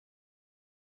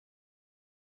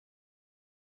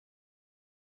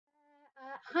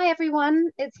Hi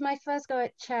everyone, it's my first go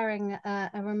at chairing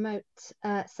a remote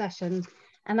session,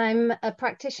 and I'm a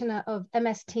practitioner of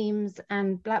MS Teams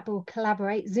and Blackboard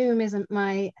Collaborate. Zoom isn't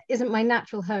my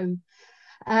natural home,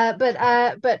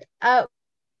 but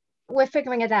we're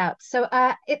figuring it out. So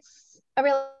it's a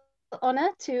real honor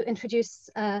to introduce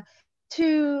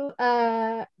two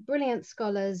brilliant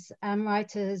scholars and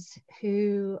writers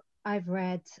whose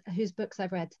books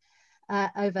I've read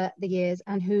over the years,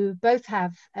 and who both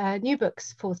have new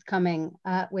books forthcoming,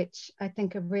 which I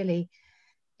think are really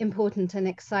important and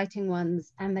exciting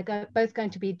ones. And they're both going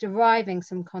to be deriving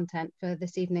some content for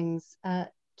this evening's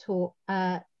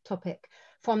topic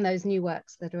from those new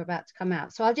works that are about to come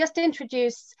out. So I'll just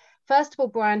introduce, first of all,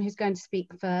 Bryan, who's going to speak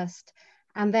first,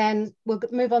 and then we'll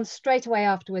move on straight away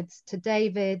afterwards to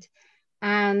David.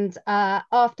 And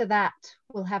after that,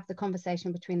 we'll have the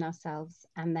conversation between ourselves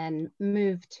and then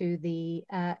move to the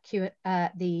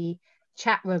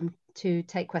chat room to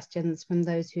take questions from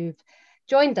those who've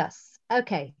joined us.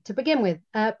 Okay, to begin with,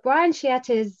 Bryan Cheyette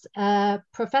is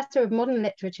Professor of Modern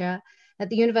Literature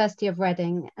at the University of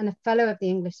Reading and a Fellow of the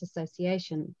English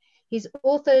Association. He's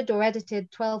authored or edited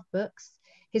 12 books.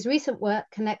 His recent work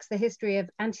connects the history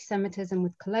of anti-Semitism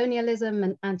with colonialism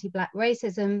and anti-Black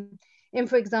racism in,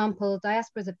 for example,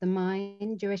 Diasporas of the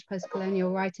Mind, Jewish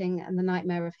Post-Colonial Writing and the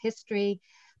Nightmare of History,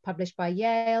 published by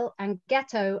Yale, and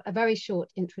Ghetto, a very short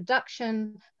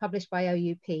introduction, published by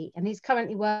OUP. And he's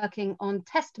currently working on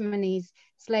Testimonies,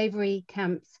 Slavery,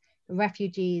 Camps,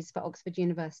 Refugees for Oxford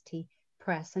University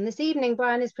Press. And this evening,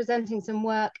 Bryan is presenting some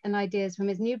work and ideas from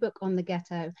his new book on the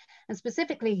ghetto. And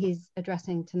specifically, he's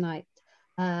addressing tonight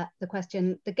the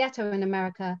question, the ghetto in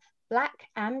America, Black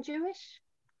and Jewish?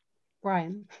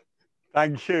 Bryan.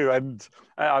 Thank you. And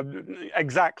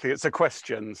exactly, it's a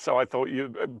question. So I thought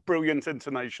brilliant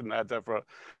intonation there, Devorah.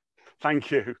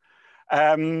 Thank you.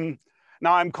 Now,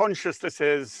 I'm conscious this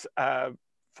is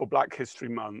for Black History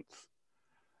Month.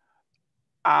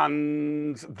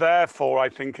 And therefore, I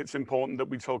think it's important that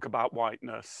we talk about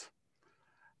whiteness.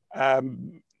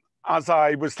 As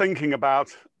I was thinking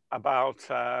about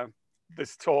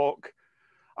this talk,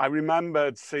 I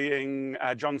remembered seeing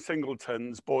John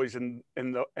Singleton's Boys in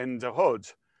the Hood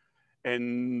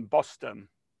in Boston.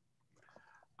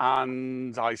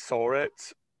 And I saw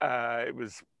it. It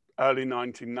was early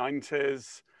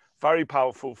 1990s, very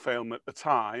powerful film at the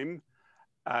time.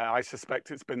 I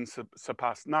suspect it's been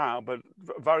surpassed now, but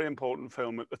very important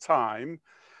film at the time.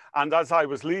 And as I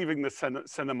was leaving the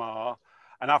cinema,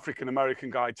 an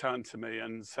African-American guy turned to me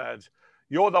and said,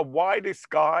 "You're the whitest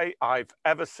guy I've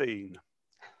ever seen."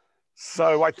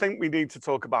 So I think we need to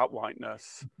talk about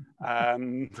whiteness. I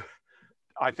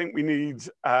think we need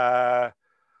to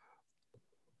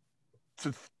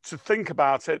think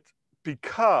about it,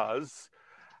 because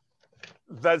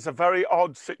there's a very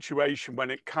odd situation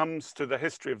when it comes to the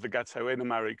history of the ghetto in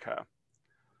America.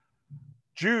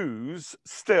 Jews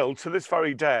still, to this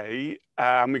very day,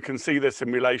 and we can see this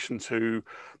in relation to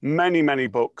many, many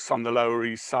books on the Lower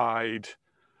East Side,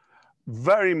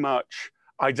 very much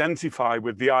identify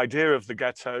with the idea of the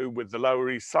ghetto, with the Lower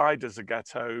East Side as a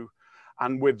ghetto,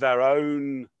 and with their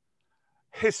own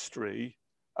history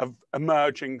of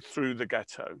emerging through the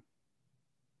ghetto.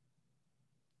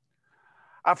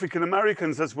 African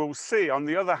Americans, as we'll see, on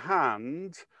the other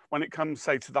hand, when it comes,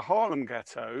 say, to the Harlem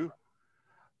Ghetto,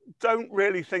 don't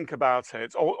really think about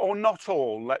it, or not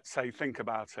all, let's say, think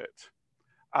about it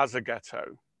as a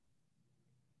ghetto.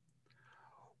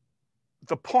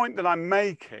 The point that I'm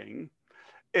making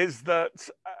is that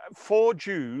for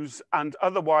Jews and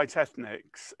other white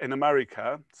ethnics in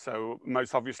America, so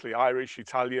most obviously Irish,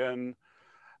 Italian,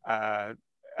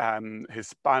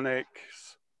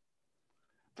 Hispanics,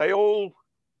 they all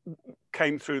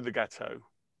came through the ghetto.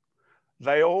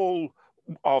 They all,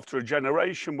 after a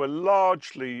generation, were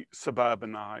largely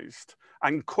suburbanized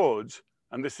and could,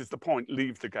 and this is the point,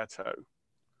 leave the ghetto.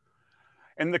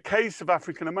 In the case of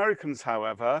African Americans,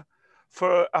 however,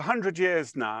 for 100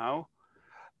 years now,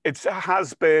 it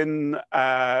has been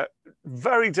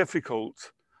very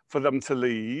difficult for them to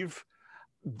leave.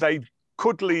 They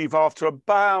could leave after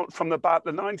from about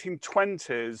the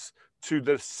 1920s to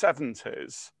the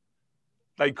 70s.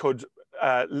 They could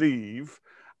leave,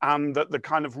 and that the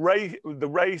kind of the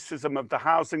racism of the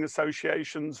housing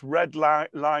associations,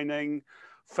 redlining,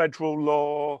 federal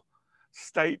law,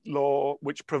 state law,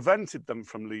 which prevented them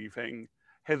from leaving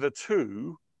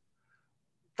hitherto,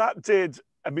 that did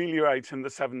ameliorate in the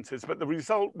 70s, but the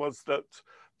result was that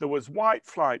there was white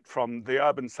flight from the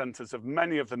urban centers of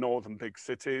many of the northern big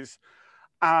cities,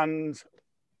 and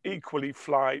equally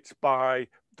flight by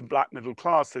the Black middle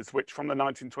classes, which from the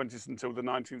 1920s until the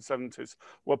 1970s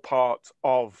were part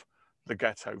of the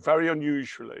ghetto, very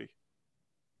unusually.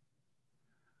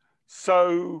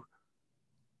 So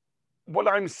what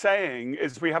I'm saying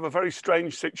is we have a very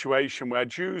strange situation where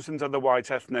Jews and other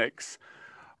white ethnics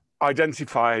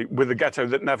identify with a ghetto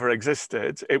that never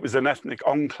existed. It was an ethnic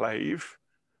enclave,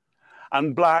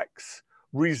 and blacks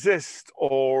resist,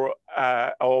 or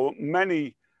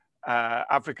many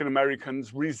African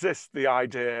Americans resist the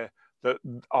idea that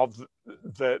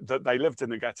they lived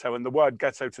in a ghetto, and the word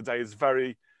ghetto today is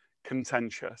very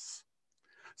contentious.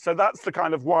 So that's the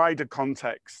kind of wider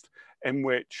context in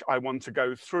which I want to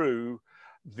go through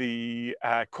the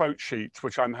quote sheet,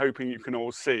 which I'm hoping you can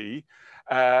all see.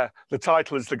 The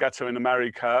title is The Ghetto in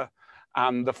America,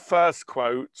 and the first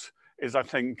quote is, I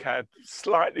think,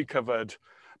 slightly covered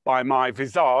by my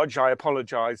visage. I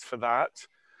apologize for that.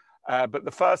 But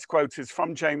the first quote is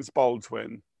from James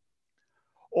Baldwin.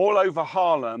 All over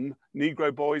Harlem,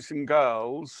 Negro boys and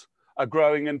girls are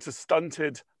growing into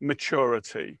stunted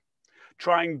maturity,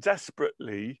 trying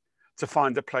desperately to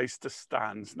find a place to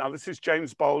stand. Now, this is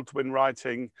James Baldwin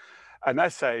writing an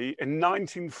essay in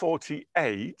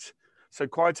 1948, so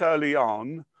quite early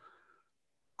on,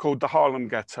 called The Harlem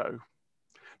Ghetto.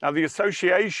 Now, the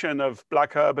association of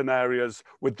black urban areas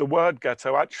with the word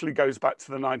ghetto actually goes back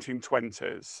to the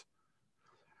 1920s.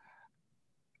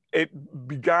 It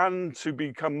began to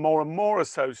become more and more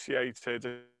associated,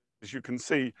 as you can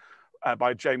see,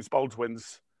 by James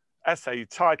Baldwin's essay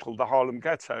titled The Harlem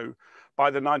Ghetto, by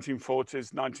the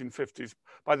 1940s, 1950s.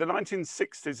 By the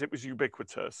 1960s, it was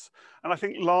ubiquitous. And I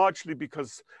think largely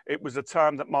because it was a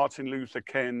term that Martin Luther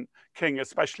King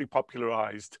especially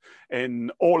popularized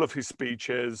in all of his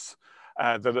speeches,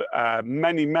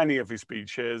 many of his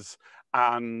speeches,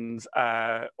 and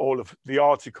all of the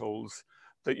articles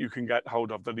that you can get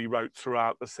hold of that he wrote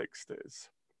throughout the 60s.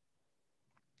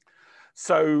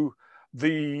 So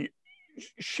the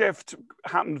shift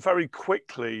happened very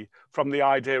quickly from the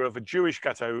idea of a Jewish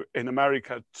ghetto in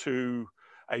America to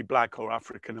a black or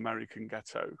African American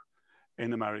ghetto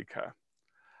in America.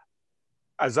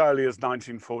 As early as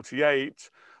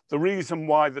 1948, the reason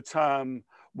why the term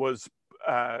was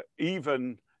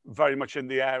even very much in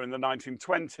the air in the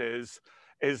 1920s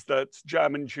is that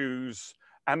German Jews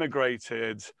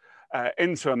emigrated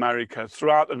into America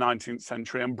throughout the 19th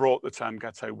century and brought the term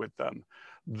ghetto with them.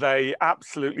 They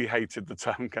absolutely hated the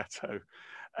term ghetto.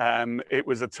 It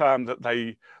was a term that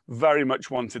they very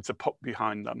much wanted to put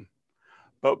behind them.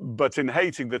 But in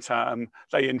hating the term,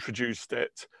 they introduced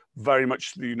it very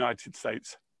much to the United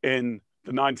States in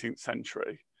the 19th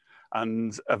century.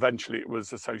 And eventually it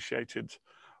was associated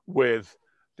with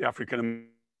the African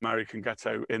American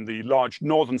ghetto in the large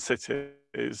northern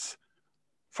cities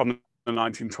from the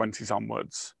 1920s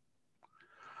onwards.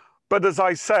 But as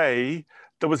I say,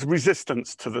 there was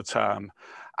resistance to the term.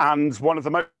 And one of the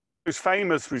most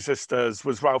famous resistors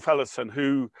was Ralph Ellison,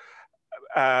 who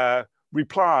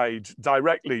replied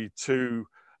directly to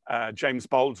James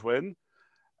Baldwin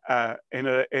in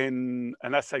an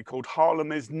essay called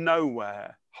Harlem is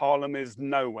Nowhere. Harlem is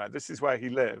nowhere. This is where he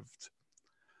lived.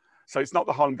 So it's not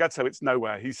the Harlem Ghetto, it's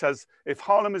nowhere. He says, if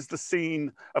Harlem is the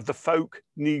scene of the folk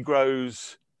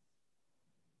Negro's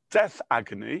death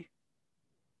agony,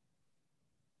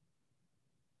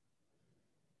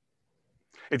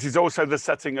 it is also the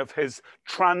setting of his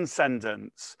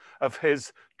transcendence,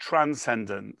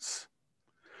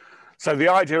 So the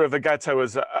idea of a ghetto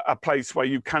as a place where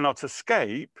you cannot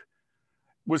escape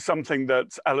was something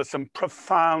that Ellison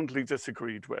profoundly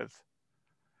disagreed with.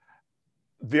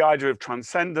 The idea of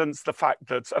transcendence, the fact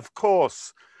that, of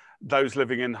course, those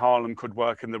living in Harlem could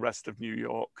work in the rest of New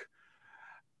York,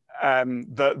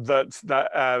 that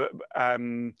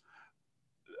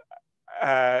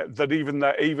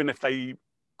even if they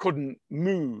couldn't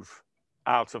move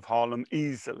out of Harlem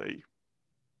easily.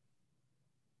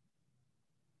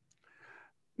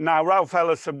 Now, Ralph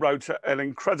Ellison wrote an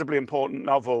incredibly important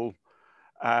novel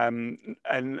in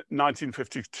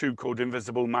 1952 called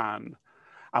Invisible Man.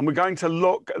 And we're going to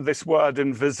look at this word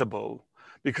invisible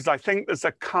because I think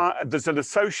there's an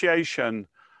association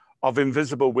of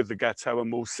invisible with the ghetto,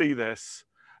 and we'll see this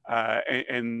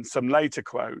in some later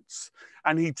quotes.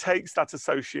 And he takes that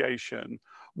association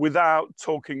without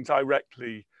talking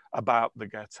directly about the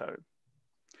ghetto.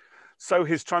 So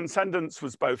his transcendence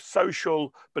was both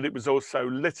social, but it was also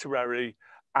literary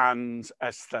and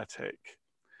aesthetic.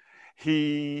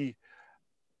 He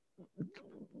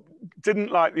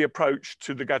didn't like the approach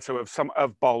to the ghetto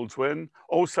of Baldwin,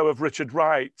 also of Richard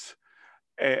Wright,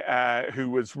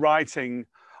 who was writing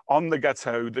on the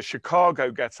ghetto, the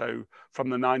Chicago ghetto, from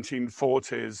the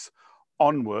 1940s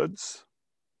onwards.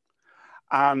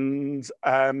 And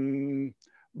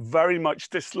very much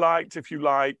disliked, if you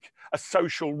like, a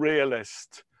social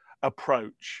realist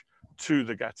approach to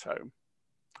the ghetto,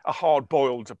 a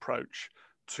hard-boiled approach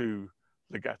to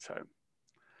the ghetto.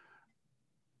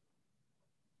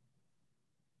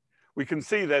 We can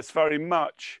see this very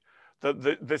much,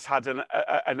 that this had an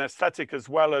aesthetic as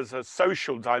well as a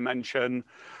social dimension,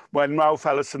 when Ralph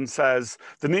Ellison says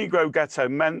the Negro ghetto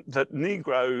meant that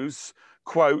Negroes,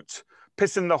 quote,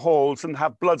 piss in the halls and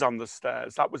have blood on the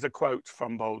stairs. That was a quote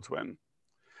from Baldwin,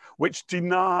 which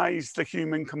denies the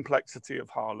human complexity of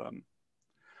Harlem.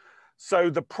 So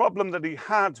the problem that he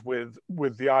had with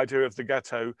the idea of the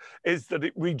ghetto is that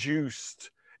it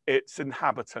reduced its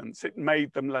inhabitants. It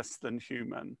made them less than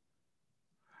human.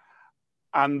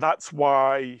 And that's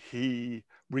why he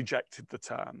rejected the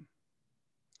term.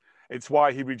 It's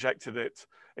why he rejected it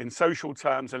in social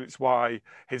terms, and it's why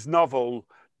his novel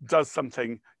does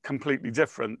something completely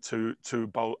different to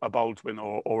a Baldwin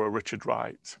or a Richard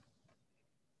Wright.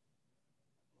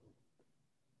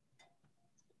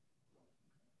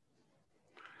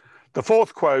 The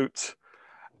fourth quote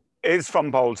is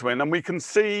from Baldwin, and we can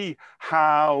see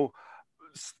how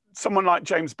someone like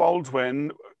James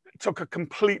Baldwin took a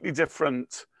completely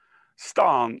different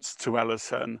stance to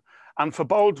Ellison. And for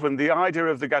Baldwin, the idea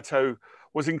of the ghetto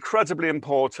was incredibly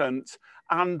important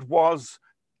and was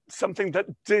something that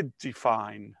did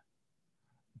define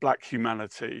Black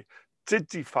humanity, did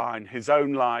define his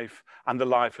own life and the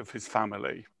life of his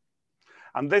family.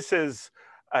 And this is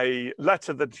a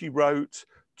letter that he wrote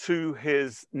to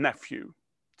his nephew,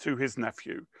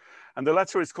 And the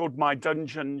letter is called My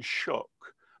Dungeon Shook,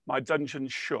 My Dungeon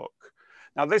Shook.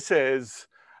 Now, this is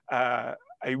a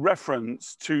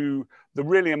reference to the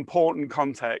really important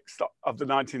context of the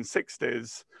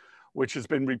 1960s, which has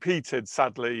been repeated,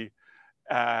 sadly,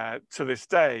 to this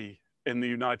day in the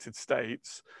United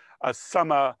States, a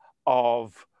summer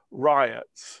of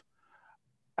riots,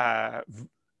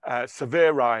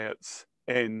 severe riots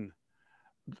in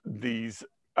these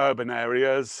urban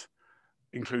areas,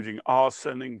 including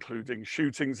arson, including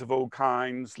shootings of all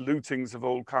kinds, lootings of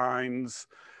all kinds.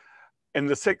 In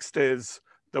the 60s,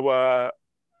 there were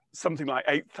something like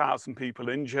 8,000 people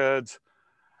injured.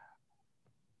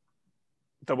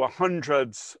 There were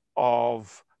hundreds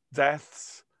of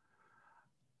deaths,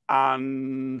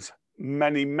 and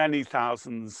many, many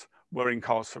thousands were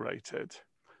incarcerated.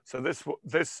 So it's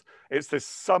this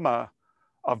summer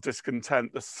of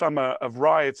discontent, the summer of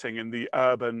rioting in the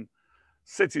urban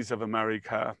cities of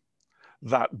America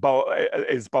that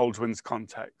is Baldwin's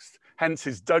context. Hence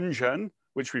his dungeon,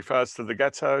 which refers to the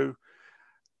ghetto,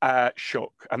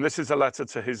 shook. And this is a letter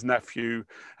to his nephew.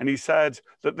 And he said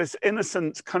that this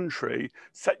innocent country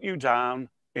set you down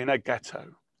in a ghetto,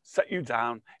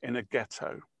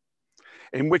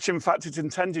 in which in fact it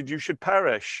intended you should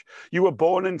perish. You were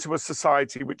born into a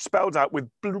society which spelled out with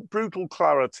brutal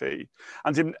clarity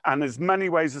and in as many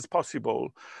ways as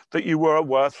possible that you were a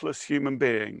worthless human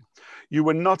being. You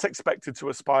were not expected to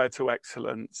aspire to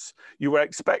excellence. You were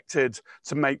expected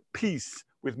to make peace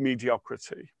with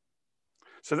mediocrity.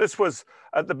 So this was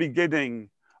at the beginning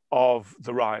of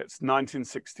the riots,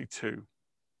 1962.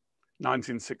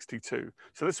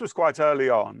 So this was quite early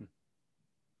on.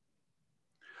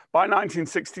 By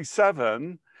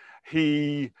 1967,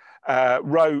 he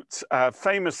wrote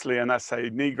famously an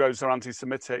essay, Negroes are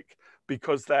anti-Semitic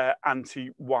because they're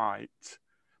anti-white,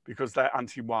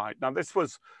 Now, this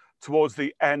was towards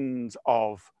the end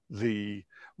of the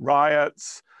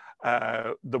riots.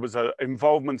 There was an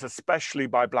involvement, especially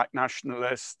by Black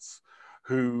nationalists,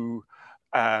 who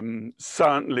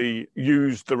certainly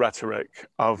used the rhetoric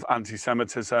of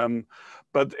anti-Semitism,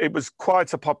 but it was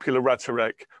quite a popular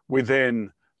rhetoric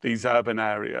within these urban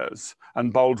areas,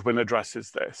 and Baldwin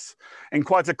addresses this in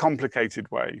quite a complicated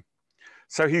way.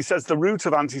 So he says the root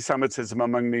of anti-Semitism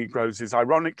among Negroes is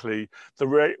ironically the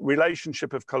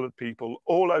relationship of colored people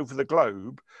all over the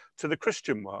globe to the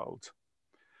Christian world.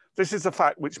 This is a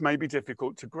fact which may be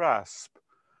difficult to grasp,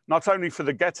 not only for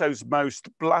the ghetto's most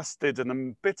blasted and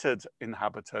embittered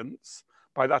inhabitants,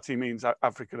 by that he means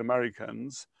African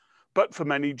Americans, but for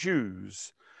many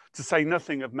Jews, to say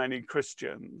nothing of many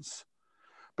Christians.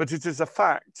 But it is a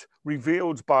fact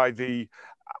revealed by the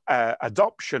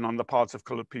adoption on the part of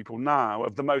colored people now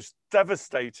of the most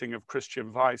devastating of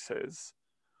Christian vices.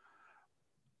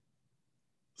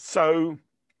 So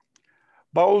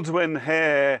Baldwin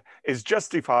here is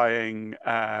justifying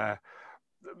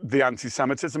the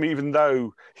anti-Semitism, even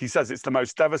though he says it's the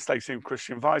most devastating of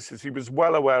Christian vices. He was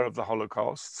well aware of the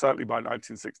Holocaust, certainly by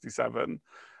 1967.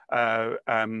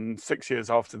 6 years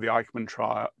after the Eichmann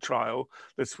trial.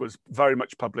 This was very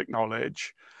much public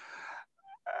knowledge.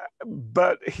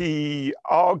 but he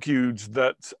argued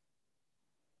that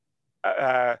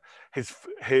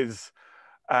his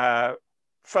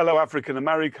fellow African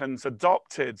Americans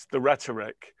adopted the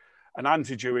rhetoric, an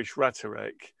anti-Jewish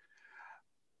rhetoric,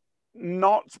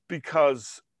 not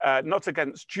because, not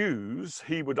against Jews,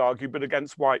 he would argue, but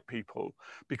against white people,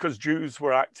 because Jews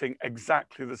were acting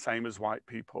exactly the same as white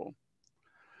people.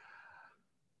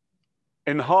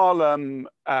 In Harlem,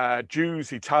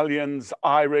 Jews, Italians,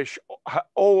 Irish,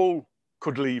 all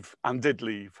could leave and did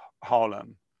leave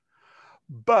Harlem.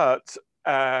 But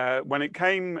when it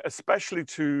came especially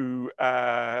to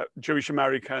Jewish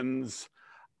Americans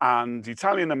and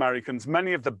Italian Americans,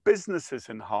 many of the businesses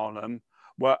in Harlem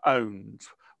were owned.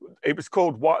 It was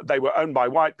called what they were owned by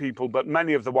white people, but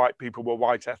many of the white people were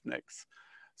white ethnics,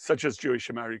 such as Jewish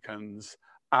Americans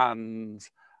and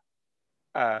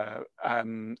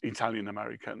Italian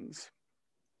Americans.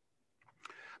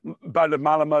 Bernard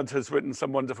Malamud has written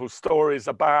some wonderful stories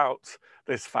about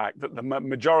this fact that the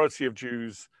majority of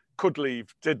Jews could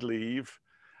leave, did leave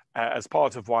as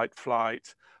part of white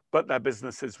flight, but their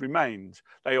businesses remained.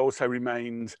 They also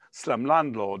remained slum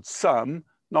landlords. Some,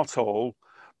 not all,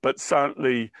 but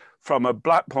certainly from a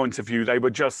black point of view, they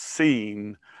were just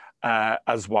seen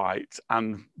as white.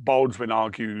 And Baldwin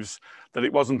argues that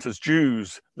it wasn't as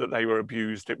Jews that they were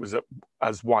abused, it was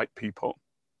as white people.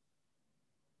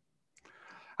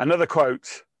 Another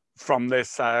quote from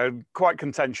this quite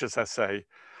contentious essay: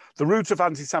 the root of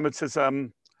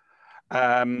anti-Semitism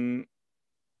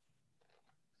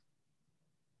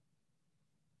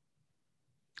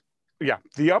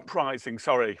the uprising,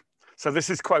 sorry. So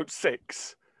this is quote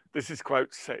 6. This is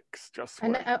quote 6, just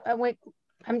and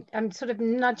I'm sort of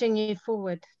nudging you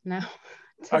forward now.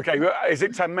 Okay, is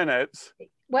it 10 minutes?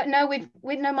 Well, no,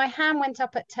 no, my hand went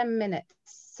up at 10 minutes.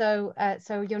 So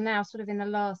so you're now sort of in the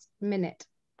last minute.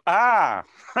 Ah,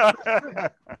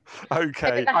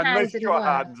 okay. I missed your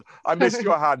hand. I missed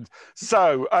your hand.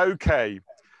 So, okay.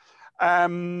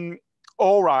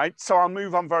 All right. So I'll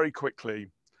move on very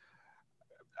quickly.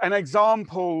 An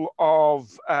example of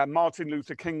Martin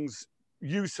Luther King's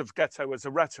use of ghetto as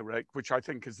a rhetoric, which I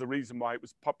think is the reason why it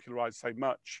was popularized so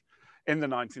much in the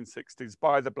 1960s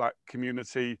by the black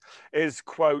community, is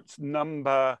quote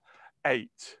number 8.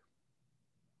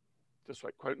 Just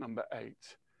wait, quote number 8.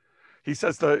 He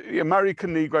says the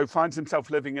American Negro finds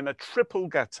himself living in a triple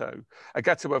ghetto: a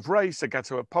ghetto of race, a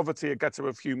ghetto of poverty, a ghetto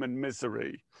of human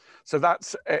misery. So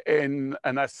that's in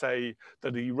an essay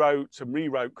that he wrote and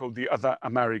rewrote called The Other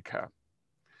America.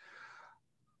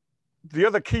 The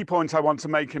other key point I want to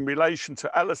make in relation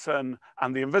to Ellison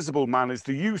and the Invisible Man is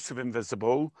the use of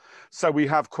invisible. So we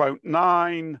have quote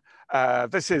 9.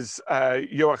 This is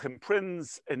Joachim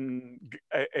Prinz in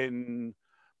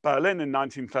Berlin in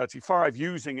 1935,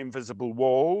 using invisible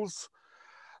walls.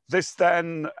 This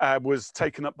then was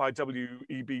taken up by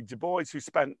W.E.B. Du Bois, who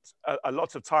spent a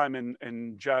lot of time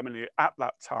in Germany at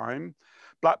that time.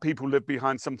 Black people lived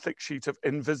behind some thick sheet of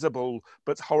invisible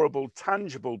but horrible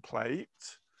tangible plate.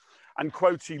 And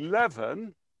quote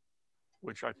 11,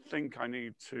 which I think I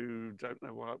need to, don't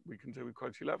know what we can do with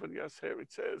quote 11. Yes, here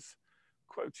it is.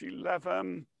 Quote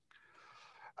 11.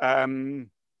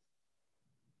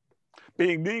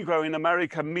 Being Negro in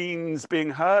America means being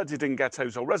herded in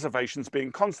ghettos or reservations,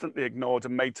 being constantly ignored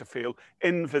and made to feel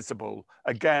invisible.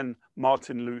 Again,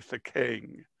 Martin Luther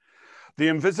King. The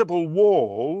Invisible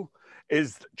Wall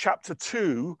is chapter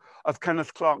 2 of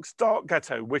Kenneth Clarke's Dark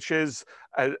Ghetto, which is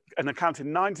an account in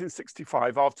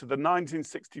 1965 after the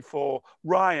 1964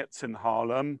 riots in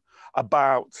Harlem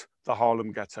about the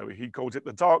Harlem Ghetto. He called it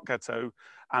the Dark Ghetto,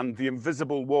 and The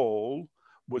Invisible Wall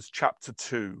was chapter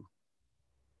 2.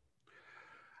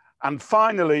 And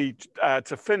finally,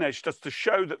 to finish, just to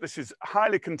show that this is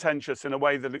highly contentious in a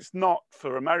way that it's not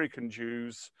for American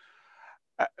Jews,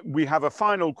 we have a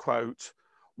final quote: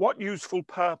 what useful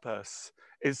purpose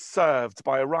is served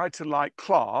by a writer like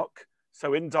Clarke,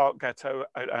 so in Dark Ghetto,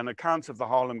 an account of the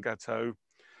Harlem Ghetto,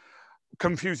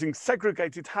 confusing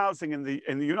segregated housing in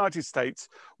the United States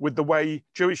with the way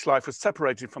Jewish life was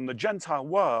separated from the Gentile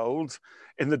world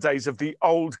in the days of the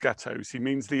old ghettos. He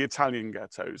means the Italian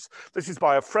ghettos. This is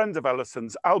by a friend of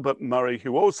Ellison's, Albert Murray,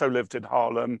 who also lived in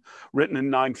Harlem, written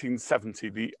in 1970,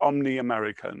 The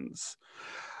Omni-Americans.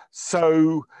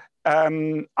 So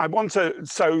I want to,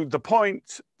 so the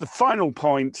final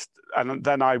point, and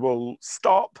then I will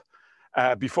stop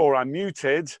before I'm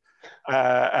muted,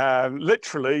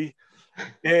 literally,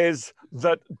 is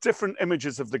that different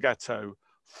images of the ghetto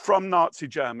from Nazi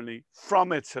Germany,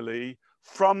 from Italy,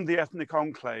 from the ethnic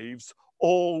enclaves,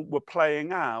 all were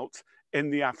playing out in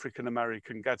the African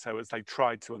American ghetto as they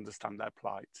tried to understand their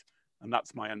plight. And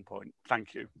that's my end point.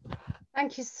 Thank you.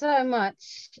 Thank you so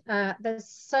much. There's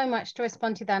so much to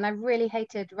respond to there, and I really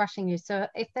hated rushing you. So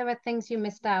if there are things you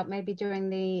missed out, maybe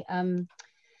during the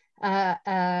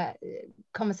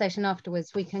conversation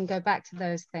afterwards, we can go back to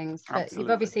those things. But Absolutely.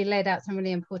 you've obviously laid out some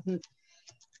really important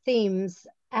themes.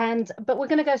 But we're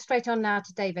going to go straight on now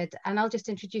to David, and I'll just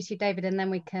introduce you, David, and then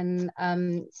we can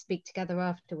speak together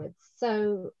afterwards.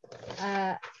 So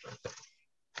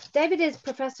David is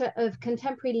Professor of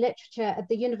Contemporary Literature at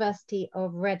the University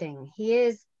of Reading. He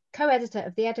is co-editor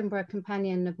of the Edinburgh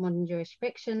Companion of Modern Jewish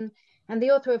Fiction and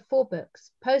the author of 4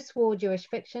 books: Post-War Jewish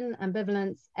Fiction,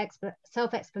 Ambivalence,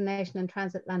 Self-Explanation and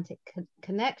Transatlantic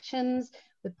Connections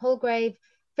with Palgrave,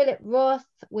 Philip Roth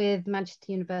with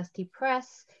Manchester University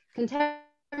Press,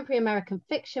 Contemporary American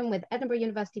Fiction with Edinburgh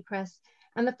University Press,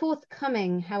 and the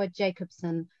forthcoming Howard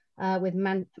Jacobson with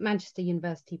Manchester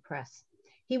University Press.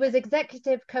 He was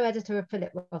executive co-editor of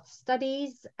Philip Roth's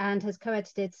Studies and has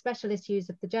co-edited special issues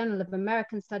of the Journal of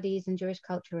American Studies and Jewish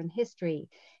Culture and History.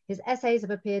 His essays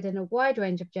have appeared in a wide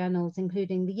range of journals,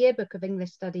 including the Yearbook of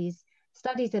English Studies,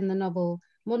 Studies in the Novel,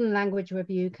 Modern Language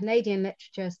Review, Canadian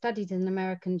Literature, Studies in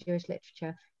American Jewish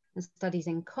Literature, and Studies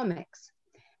in Comics.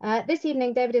 This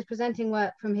evening, David is presenting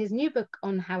work from his new book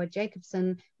on Howard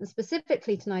Jacobson, and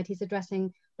specifically tonight, he's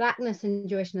addressing Blackness and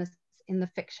Jewishness in the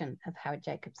Fiction of Howard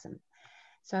Jacobson.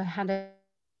 So I hand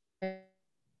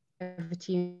over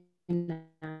to you now,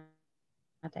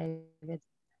 David.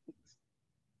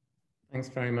 Thanks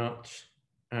very much.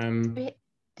 Did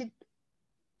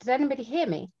anybody hear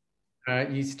me?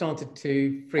 You started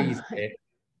to freeze a bit.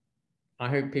 I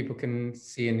hope people can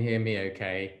see and hear me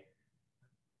okay.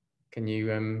 Can you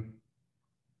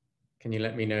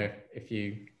let me know if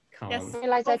you can't? Yes, I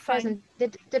realised I'd frozen.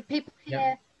 Did people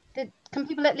hear? Yeah. Can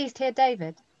people at least hear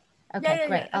David? Okay, yeah,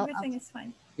 great. Yeah. Everything is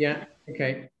fine. Yeah,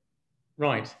 okay.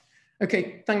 Right.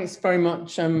 Okay, thanks very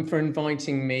much for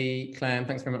inviting me, Claire, and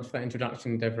thanks very much for that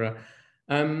introduction, Devorah.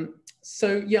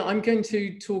 So yeah, I'm going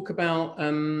to talk about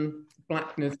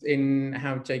Blackness in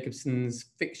Howard Jacobson's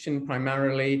fiction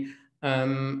primarily,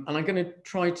 and I'm going to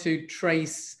try to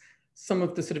trace some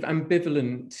of the sort of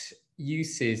ambivalent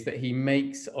uses that he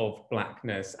makes of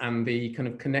Blackness and the kind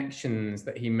of connections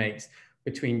that he makes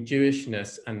between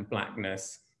Jewishness and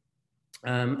Blackness.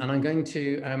 And I'm going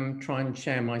to try and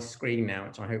share my screen now,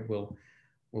 which I hope will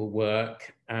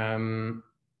work.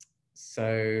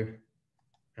 So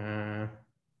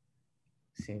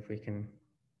see if we can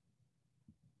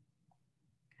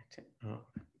get it up.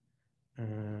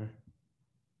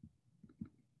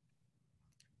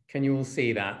 Can you all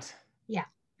see that? Yeah.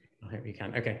 I hope you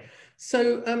can. Okay.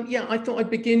 So yeah, I thought I'd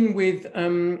begin with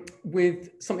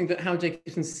something that Howard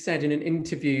Jacobson said in an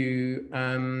interview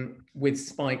with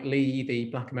Spike Lee, the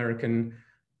Black American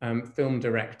film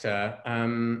director.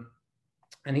 And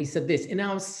he said this: "In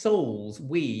our souls,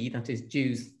 we, that is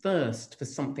Jews, thirst for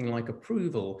something like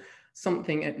approval,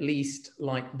 something at least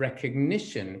like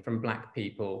recognition from Black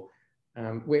people.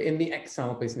 We're in the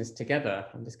exile business together."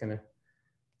 I'm just going to,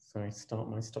 sorry, start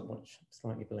my stopwatch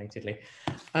slightly belatedly.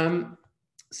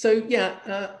 So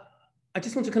yeah, I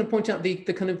just want to kind of point out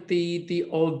the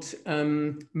odd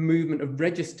movement of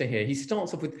register here. He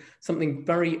starts off with something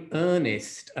very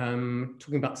earnest,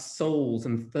 talking about souls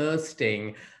and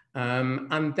thirsting,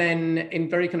 and then in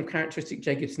very kind of characteristic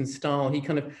Jacobson style,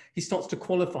 he starts to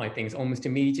qualify things almost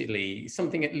immediately.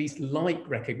 Something at least like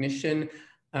recognition,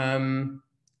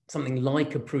 something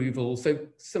like approval. So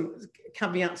some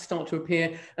caveats start to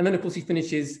appear. And then of course he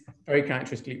finishes very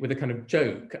characteristically with a kind of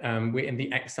joke. We're in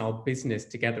the exile business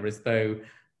together, as though,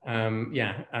 kind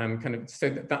of, so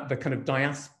that the kind of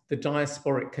the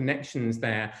diasporic connections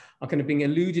there are kind of being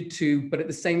alluded to, but at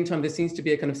the same time, there seems to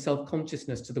be a kind of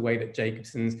self-consciousness to the way that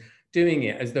Jacobson's doing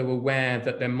it, as though aware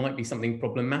that there might be something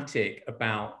problematic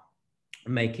about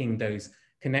making those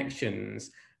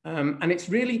connections. And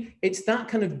it's that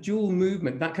kind of dual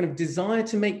movement, that kind of desire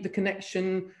to make the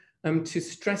connection, to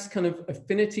stress kind of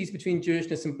affinities between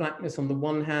Jewishness and Blackness on the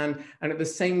one hand, and at the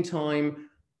same time,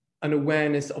 an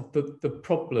awareness of the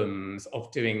problems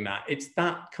of doing that. It's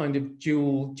that kind of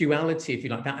duality, if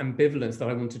you like, that ambivalence that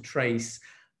I want to trace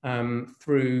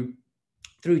through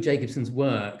Jacobson's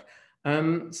work.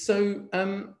 So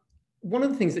one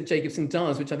of the things that Jacobson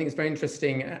does, which I think is very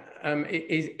interesting,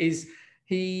 is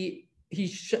he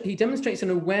demonstrates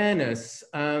an awareness,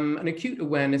 an acute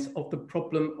awareness of the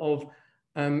problem of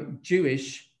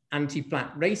Jewish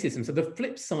anti-Black racism. So the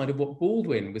flip side of what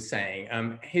Baldwin was saying,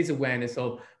 his awareness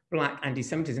of Black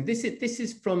anti-Semitism. This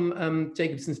is from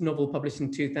Jacobson's novel published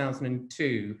in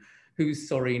 2002, Who's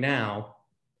Sorry Now?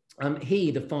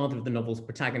 He, the father of the novel's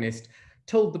protagonist,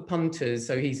 told the punters,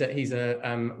 so he's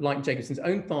like Jacobson's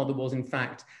own father was in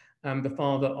fact the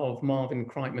father of Marvin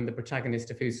Kreitman, the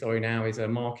protagonist of whose story now is a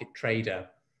market trader.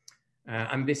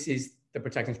 And this is the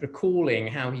protagonist recalling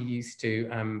how he used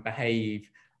to behave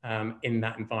in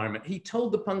that environment. He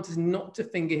told the punters not to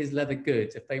finger his leather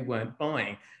goods if they weren't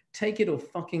buying. Take it or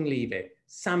fucking leave it.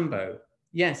 Sambo.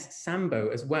 Yes, Sambo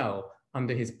as well,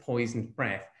 under his poisoned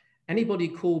breath. Anybody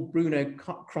called Bruno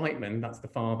Kreitman, that's the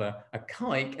father, a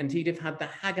kike, and he'd have had the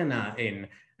Haganah in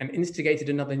and instigated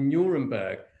another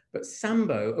Nuremberg. But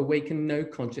Sambo awakened no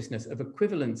consciousness of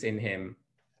equivalence in him.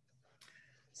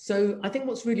 So I think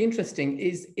what's really interesting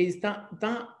is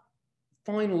that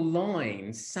final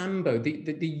line, Sambo,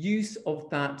 the use of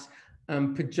that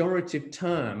pejorative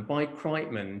term by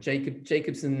Kreitman.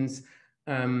 Jacobson's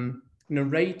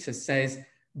narrator says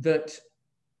that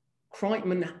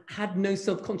Kreitman had no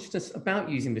self-consciousness about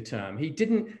using the term. He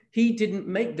didn't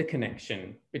make the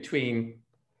connection between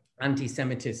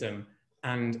anti-Semitism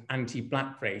and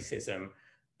anti-Black racism.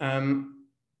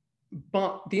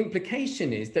 But the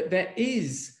implication is that there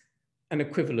is an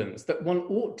equivalence, that one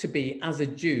ought to be, as a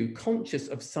Jew, conscious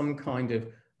of some kind of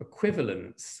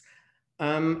equivalence.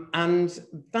 And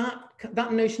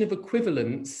that notion of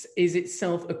equivalence is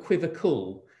itself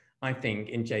equivocal, I think,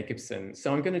 in Jacobson.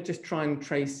 So I'm going to just try and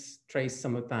trace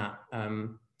some of that.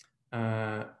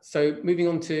 So moving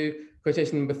on to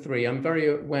quotation number 3, I'm very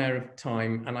aware of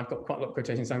time and I've got quite a lot of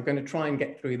quotations, so I'm going to try and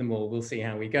get through them all. We'll see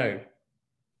how we go.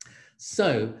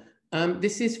 So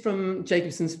this is from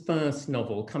Jacobson's first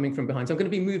novel, Coming From Behind. So I'm going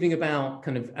to be moving about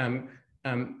kind of, I'm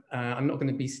not going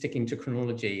to be sticking to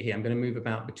chronology here. I'm going to move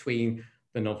about between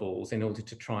the novels in order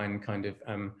to try and kind of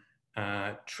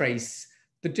trace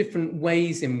the different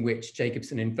ways in which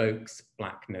Jacobson invokes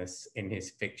Blackness in his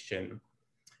fiction.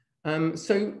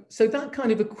 So that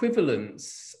kind of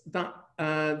equivalence,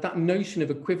 that notion of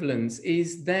equivalence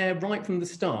is there right from the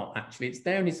start, actually. It's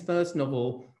there in his first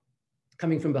novel,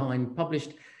 Coming From Behind,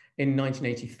 published in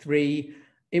 1983,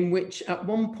 in which at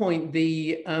one point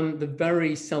the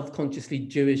very self-consciously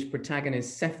Jewish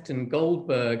protagonist, Sefton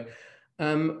Goldberg,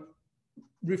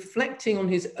 reflecting on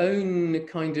his own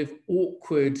kind of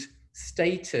awkward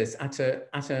status at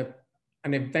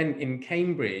an event in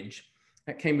Cambridge,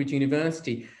 at Cambridge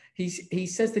University, he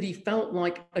says that he felt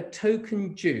like a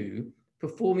token Jew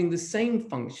performing the same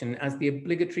function as the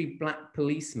obligatory Black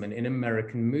policeman in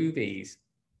American movies.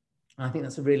 I think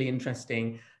that's a really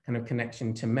interesting kind of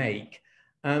connection to make.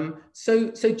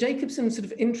 So Jacobson sort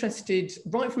of interested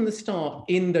right from the start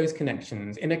in those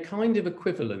connections, in a kind of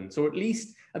equivalence, or at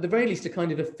least, at the very least, a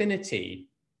kind of affinity.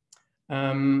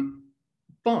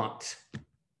 But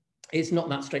it's not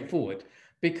that straightforward,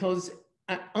 because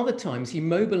at other times he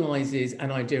mobilizes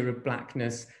an idea of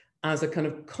Blackness as a kind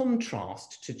of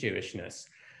contrast to Jewishness.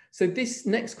 So this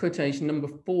next quotation, number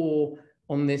 4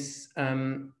 on this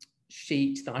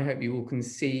sheet that I hope you all can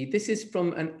see, this is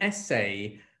from an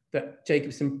essay that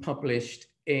Jacobson published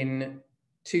in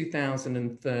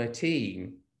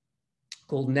 2013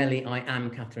 called Nellie, I Am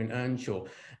Catherine Earnshaw.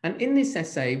 And in this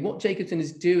essay, what Jacobson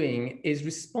is doing is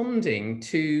responding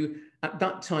to, at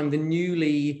that time, the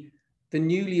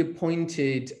newly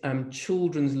appointed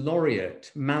children's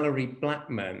laureate, Mallory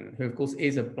Blackman, who of course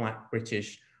is a Black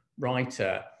British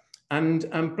writer. And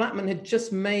Blackman had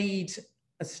just made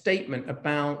a statement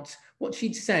about what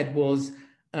she'd said was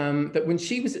that when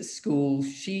she was at school,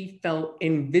 she felt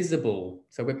invisible.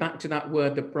 So we're back to that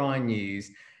word that Bryan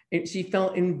used. She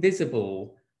felt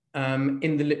invisible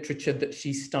in the literature that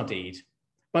she studied,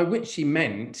 by which she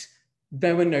meant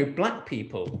there were no Black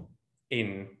people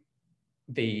in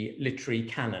the literary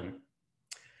canon.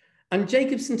 And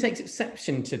Jacobson takes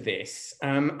exception to this,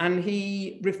 and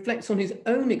he reflects on his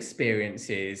own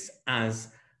experiences as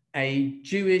a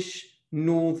Jewish,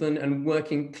 northern and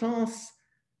working class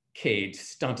kid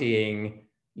studying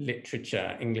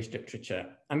literature, English literature.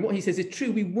 And what he says is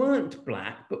true, we weren't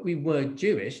Black, but we were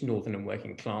Jewish, northern and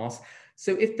working class.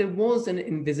 So if there was an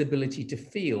invisibility to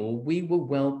feel, we were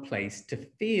well placed to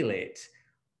feel it.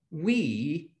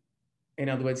 We, in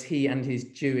other words, he and his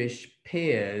Jewish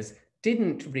peers,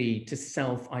 didn't read to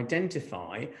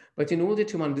self-identify, but in order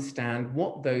to understand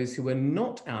what those who were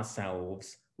not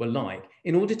ourselves were like,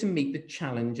 in order to meet the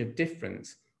challenge of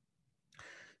difference.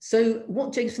 So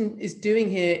what Jacobson is doing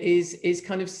here is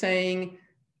kind of saying,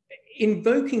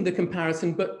 invoking the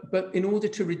comparison, but in order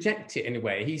to reject it in a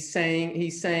way. He's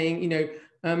saying, you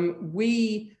know,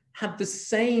 we have the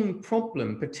same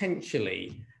problem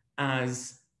potentially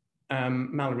as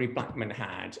Mallory Blackman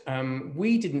had.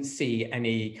 We didn't see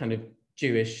any kind of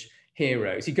Jewish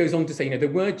heroes. He goes on to say, you know, there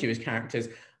were Jewish characters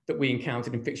that we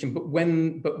encountered in fiction, but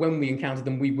when we encountered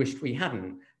them, we wished we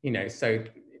hadn't, you know, so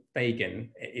Fagin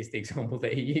is the example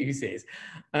that he uses.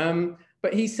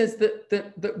 but he says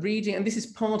that reading, and this is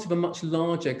part of a much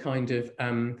larger kind of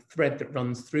thread that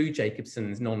runs through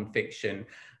Jacobson's nonfiction.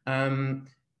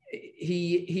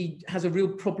 He has a real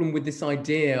problem with this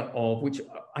idea of, which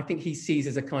I think he sees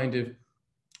as a kind of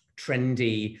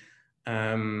trendy,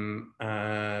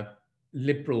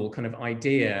 liberal kind of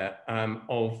idea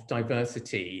of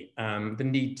diversity, the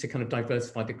need to kind of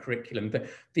diversify the curriculum.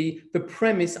 The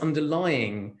premise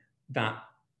underlying that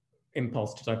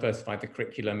impulse to diversify the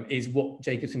curriculum is what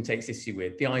Jacobson takes issue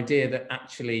with, the idea that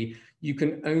actually you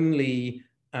can only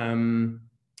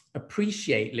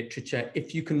appreciate literature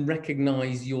if you can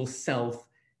recognize yourself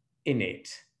in it.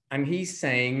 And he's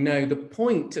saying, no, the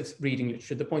point of reading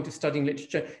literature, the point of studying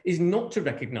literature is not to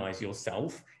recognize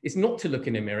yourself, it's not to look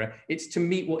in a mirror, it's to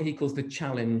meet what he calls the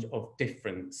challenge of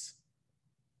difference.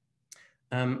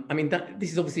 I mean,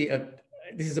 this is obviously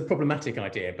this is a problematic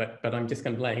idea, but I'm just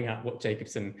kind of laying out what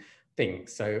Jacobson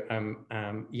thinks. So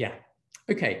yeah,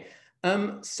 okay.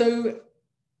 So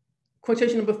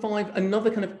quotation number 5,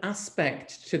 another kind of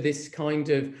aspect to this kind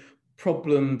of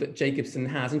problem that Jacobson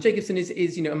has, and Jacobson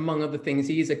is you know, among other things,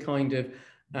 he is a kind of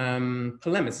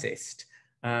polemicist.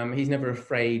 He's never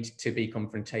afraid to be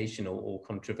confrontational or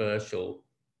controversial.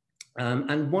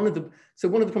 And one of the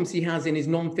problems he has in his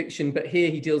nonfiction, but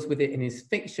here he deals with it in his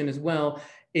fiction as well,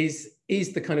 is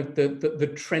the kind of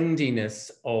the trendiness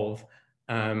of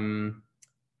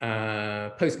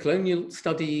post-colonial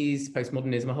studies,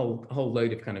 postmodernism, a whole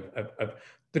load of kind of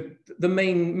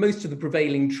most of the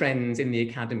prevailing trends in the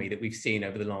academy that we've seen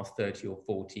over the last 30 or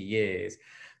 40 years.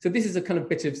 So this is a kind of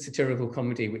bit of satirical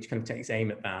comedy which kind of takes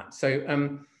aim at that.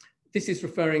 So this is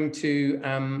referring to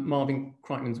Marvin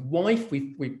Kreitman's wife.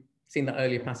 We've seen that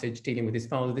earlier passage dealing with his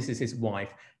father. This is his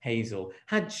wife, Hazel.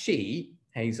 Had she,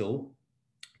 Hazel,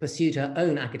 pursued her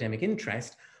own academic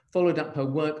interest, followed up her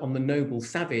work on the noble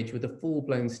savage with a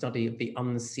full-blown study of the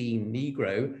unseen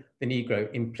Negro, the Negro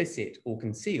implicit or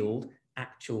concealed,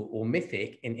 actual or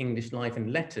mythic in English life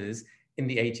and letters in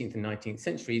the 18th and 19th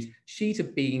centuries, she'd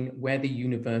have been where the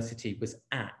university was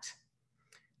at.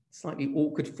 Slightly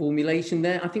awkward formulation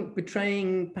there, I think,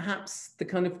 betraying perhaps the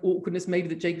kind of awkwardness maybe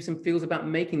that Jacobson feels about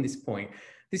making this point.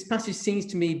 This passage seems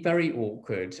to me very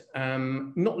awkward,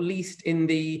 not least in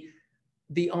the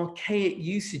archaic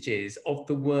usages of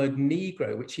the word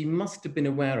Negro, which he must have been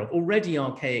aware of, already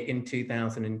archaic in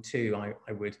 2002, I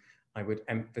would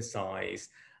emphasize.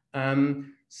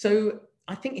 So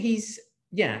I think he's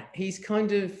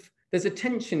kind of, there's a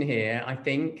tension here, I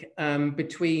think,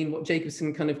 between what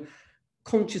Jacobson kind of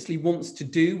consciously wants to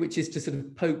do, which is to sort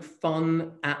of poke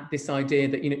fun at this idea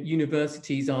that, you know,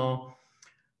 universities are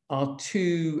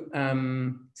too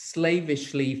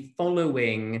slavishly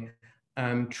following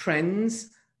trends,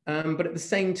 but at the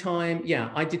same time,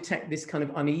 yeah, I detect this kind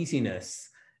of uneasiness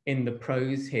in the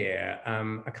prose here,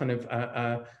 a kind of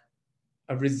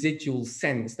a residual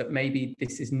sense that maybe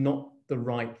this is not the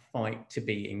right fight to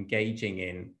be engaging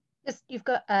in. Just, you've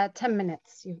got 10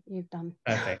 minutes. You've done.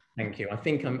 Perfect. Thank you. I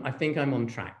think I'm on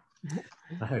track.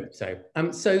 I hope so.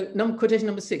 So quotation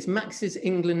number 6. Max's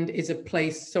England is a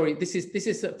place. Sorry, this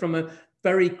is from a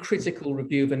very critical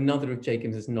review of another of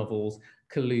Jacobson's novels,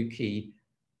 Kaluki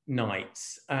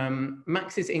Nights.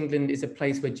 Max's England is a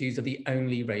place where Jews are the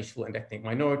only racial and ethnic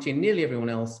minority, and nearly everyone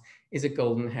else is a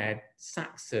golden-haired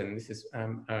Saxon. This is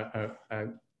a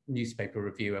newspaper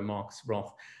reviewer, Marcus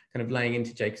Roth, kind of laying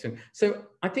into Jacobson. So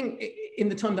I think in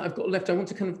the time that I've got left, I want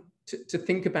to kind of to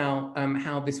think about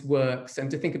how this works,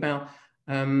 and to think about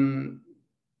to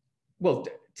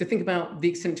think about the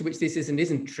extent to which this is and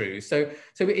isn't true. So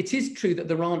it is true that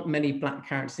there aren't many black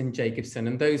characters in Jacobson,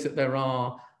 and those that there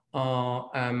are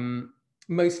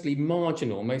mostly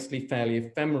marginal, mostly fairly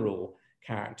ephemeral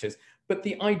characters. But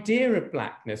the idea of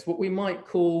blackness, what we might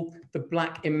call the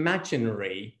black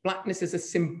imaginary, blackness as a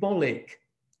symbolic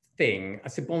thing, a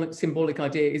symbolic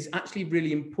idea, is actually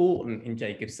really important in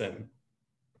Jacobson.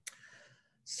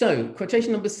 So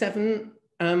quotation number 7,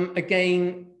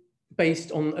 again,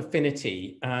 based on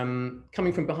affinity,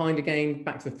 coming from behind again,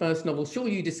 back to the first novel. Sure,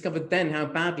 you discovered then how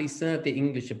badly served the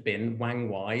English have been,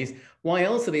 Wang-wise. Why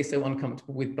else are they so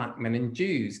uncomfortable with black men and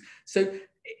Jews? So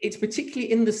it's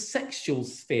particularly in the sexual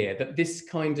sphere that this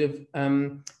kind of,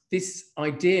 this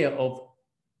idea of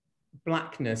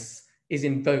blackness is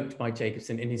invoked by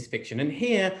Jacobson in his fiction. And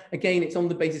here, again, it's on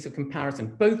the basis of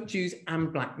comparison. Both Jews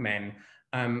and black men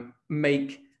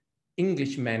make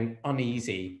English men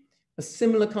uneasy. A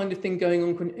similar kind of thing going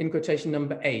on in quotation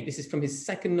number 8. This is from his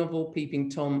second novel, Peeping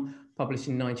Tom, published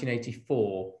in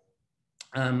 1984.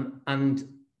 And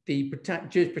the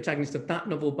Jewish protagonist of that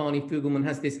novel, Barney Fugleman,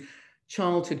 has this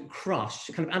childhood crush,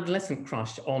 kind of adolescent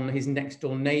crush on his next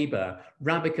door neighbor,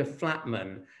 Rabika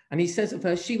Flatman. And he says of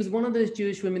her, she was one of those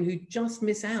Jewish women who just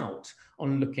miss out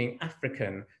on looking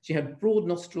African. She had broad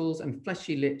nostrils and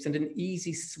fleshy lips and an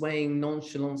easy swaying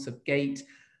nonchalance of gait.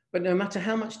 But no matter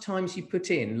how much time she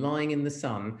put in, lying in the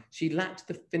sun, she lacked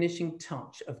the finishing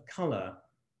touch of color.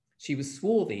 She was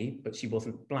swarthy, but she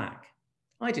wasn't black.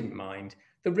 I didn't mind.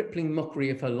 The rippling mockery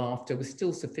of her laughter was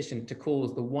still sufficient to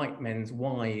cause the white men's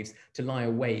wives to lie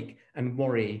awake and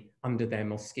worry under their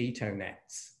mosquito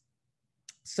nets.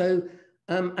 So,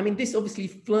 I mean, this obviously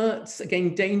flirts,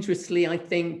 again, dangerously, I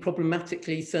think,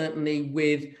 problematically, certainly,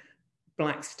 with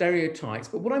black stereotypes.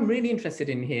 But what I'm really interested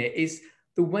in here is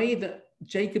the way that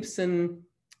Jacobson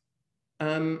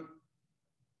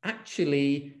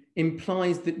actually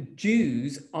implies that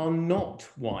Jews are not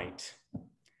white.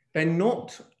 They're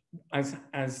not, as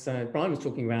Bryan was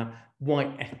talking about,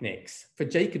 white ethnics. For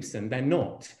Jacobson, they're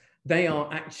not. They are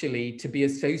actually to be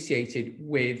associated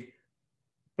with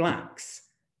blacks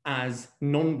as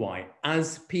non-white,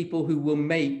 as people who will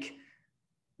make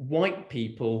white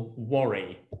people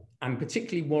worry, and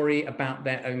particularly worry about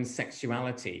their own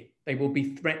sexuality. They will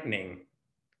be threatening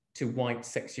to white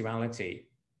sexuality.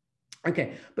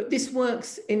 Okay, but this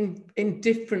works in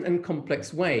different and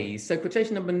complex ways. So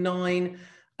quotation number 9,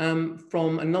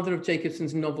 from another of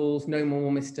Jacobson's novels, No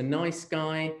More Mr. Nice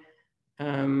Guy.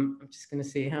 I'm just going to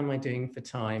see, how am I doing for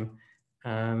time?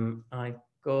 I've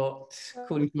got,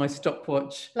 according to my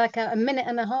stopwatch, like a minute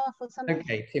and a half or something.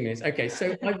 Okay, 2 minutes. Okay,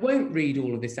 so I won't read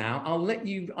all of this out. I will let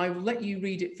you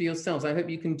read it for yourselves. I hope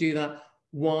you can do that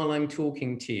while I'm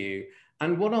talking to you.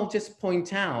 And what I'll just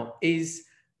point out is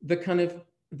the kind of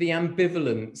the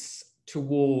ambivalence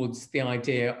towards the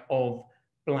idea of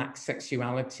black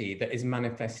sexuality that is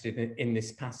manifested in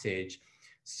this passage.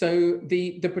 So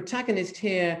the protagonist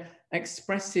here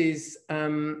expresses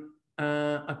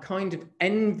a kind of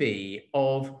envy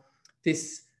of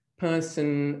this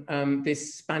person,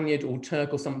 this Spaniard or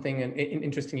Turk or something, and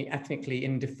interestingly, ethnically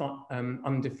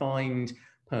undefined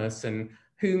person,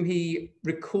 whom he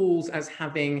recalls as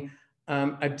having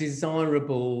a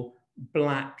desirable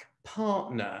black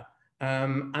partner.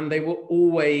 And they were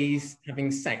always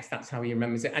having sex. That's how he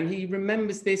remembers it. And he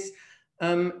remembers this,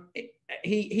 the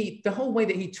whole way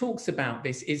that he talks about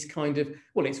this is kind of,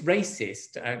 well, it's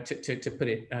racist, to put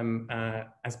it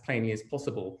as plainly as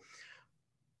possible.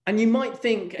 And you might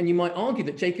think, and you might argue,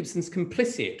 that Jacobson's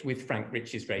complicit with Frank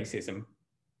Rich's racism.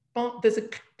 But there's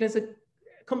a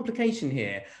complication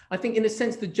here. I think in a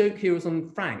sense, the joke here is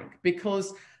on Frank,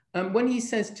 because when he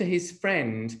says to his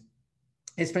friend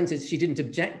says she didn't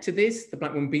object to this, the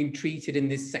black woman being treated in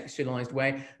this sexualized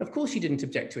way. Of course she didn't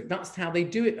object to it. That's how they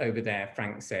do it over there,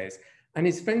 Frank says. And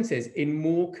his friend says, in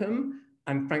Morecambe,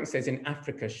 and Frank says, in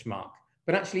Africa, schmuck.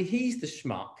 But actually he's the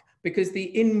schmuck, because the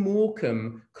in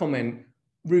Morecambe comment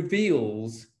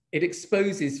reveals, it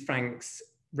exposes Frank's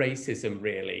racism,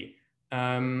 really.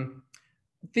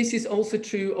 This is also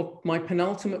true of my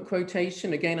penultimate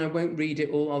quotation. Again, I won't read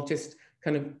it all. I'll just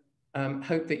kind of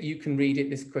hope that you can read it,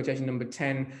 this quotation number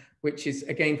 10, which is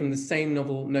again from the same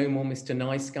novel, No More Mr.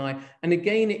 Nice Guy. And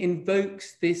again, it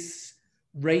invokes this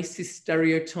racist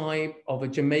stereotype of a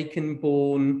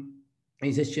Jamaican-born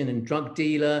musician and drug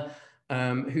dealer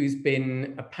who's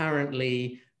been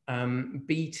apparently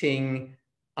beating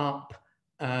up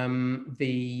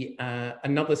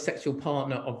another sexual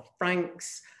partner of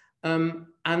Frank's. And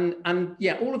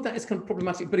yeah, all of that is kind of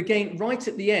problematic. But again, right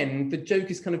at the end, the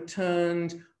joke is kind of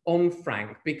turned on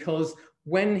Frank, because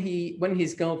when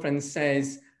his girlfriend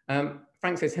says,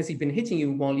 Frank says, has he been hitting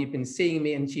you while you've been seeing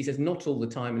me? And she says, not all the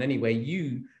time. And anyway,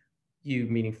 you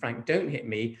meaning Frank, don't hit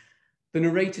me. The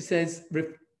narrator says,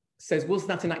 was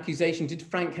that an accusation? Did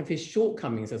Frank have his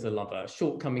shortcomings as a lover?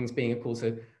 Shortcomings being, of course,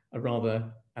 a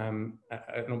rather an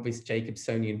obvious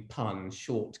Jacobsonian pun,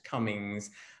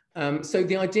 shortcomings. So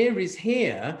the idea is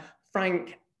here,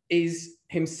 Frank is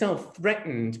himself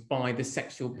threatened by the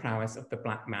sexual prowess of the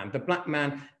black man. The black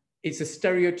man is a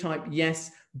stereotype,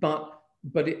 yes, but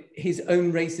his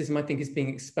own racism, I think, is being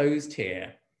exposed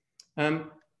here.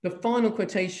 The final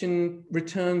quotation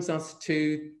returns us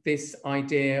to this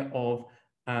idea of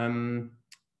the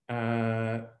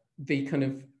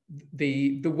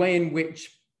way in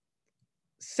which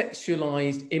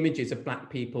sexualized images of black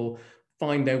people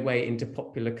find their way into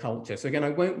popular culture. So again, I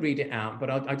won't read it out,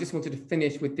 but I just wanted to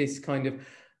finish with this kind of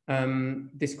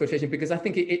this quotation, because I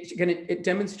think it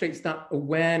demonstrates that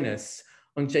awareness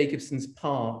on Jacobson's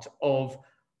part of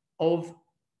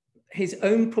his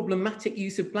own problematic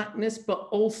use of blackness, but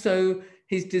also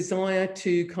his desire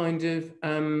to kind of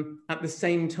at the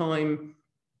same time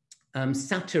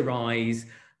satirize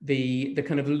the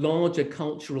kind of larger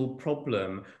cultural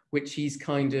problem which he's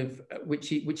kind of which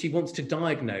he wants to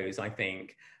diagnose, I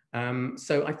think.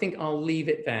 So I think I'll leave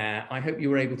it there. I hope you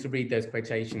were able to read those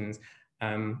quotations,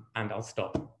 and I'll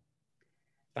stop.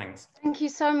 Thanks. Thank you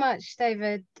so much,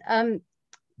 David.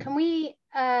 Can we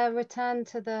return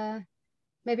to the,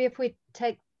 maybe if we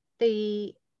take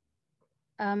the,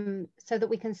 so that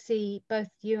we can see both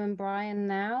you and Bryan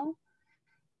now.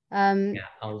 Yeah,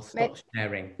 I'll stop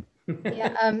sharing.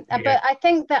 Yeah, but I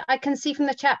think that I can see from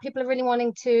the chat, people are really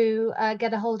wanting to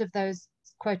get a hold of those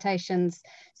quotations.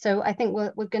 So I think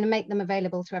we're going to make them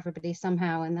available to everybody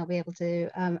somehow, and they'll be able to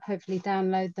hopefully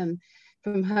download them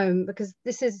from home, because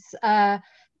this is,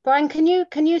 Bryan, can you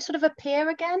sort of appear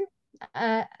again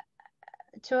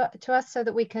to us so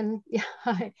that we can, yeah,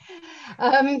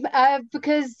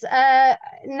 because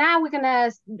now we're going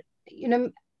to, you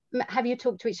know, have you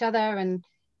talk to each other, and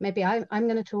maybe I'm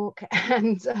going to talk,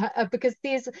 and because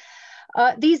these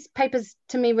papers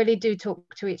to me really do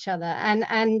talk to each other, and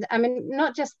I mean,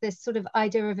 not just this sort of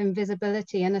idea of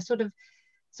invisibility and a sort of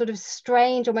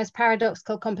strange, almost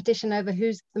paradoxical competition over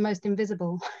who's the most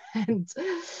invisible, and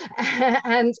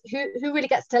who really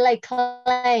gets to lay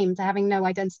claim to having no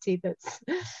identity that's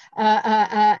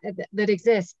that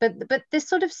exists. But this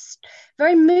sort of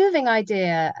very moving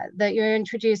idea that you're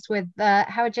introduced with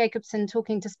Howard Jacobson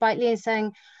talking to Spike Lee and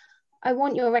saying, I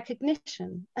want your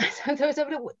recognition. So there's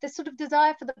this sort of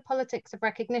desire for the politics of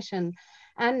recognition,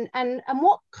 and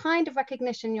what kind of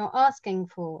recognition you're asking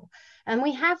for. And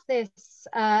we have this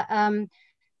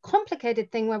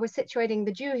complicated thing where we're situating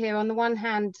the Jew here on the one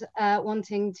hand,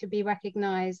 wanting to be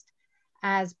recognized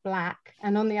as Black,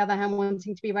 and on the other hand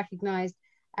wanting to be recognized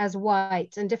as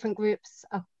white, and different groups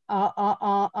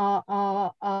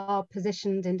are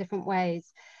positioned in different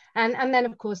ways. And then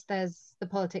of course there's the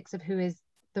politics of who is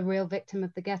the real victim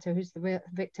of the ghetto, who's the real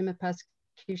victim of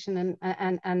persecution,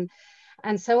 and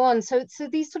so on. So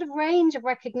these sort of range of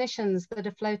recognitions that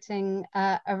are floating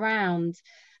around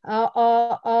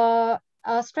are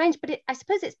strange, but I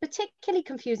suppose it's particularly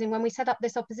confusing when we set up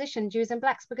this opposition, Jews and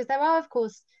Blacks, because there are of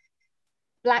course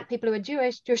Black people who are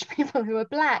Jewish people who are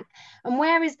Black, and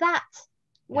where is that?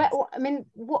 Where, I mean,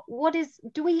 what is,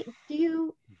 do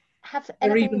you have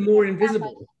they're even more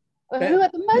invisible? Who are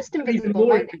the most invisible,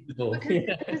 right? Invisible.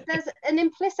 Because there's an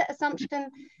implicit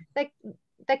assumption they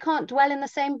can't dwell in the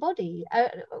same body.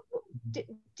 Do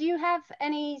you have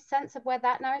any sense of where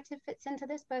that narrative fits into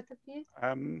this, both of you?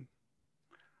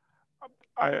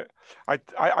 I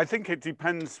think it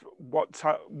depends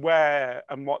where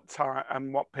and what time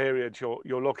and what period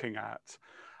you're looking at.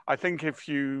 I think if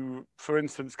you, for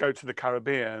instance, go to the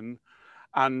Caribbean,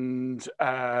 and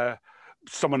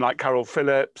someone like Carol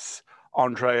Phillips,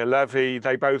 Andrea Levy,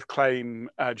 they both claim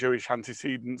Jewish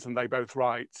antecedents, and they both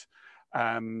write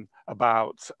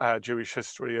about Jewish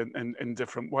history in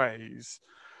different ways.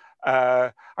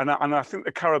 And I think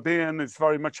the Caribbean is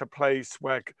very much a place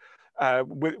where,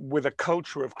 with a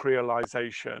culture of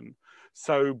creolization,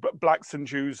 so Blacks and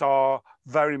Jews are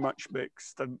very much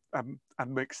mixed and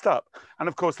mixed up. And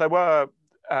of course there were,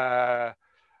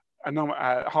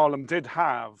 Harlem did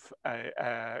have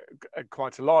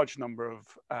quite a large number of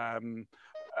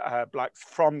Blacks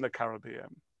from the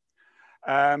Caribbean,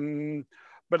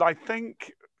 but I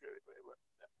think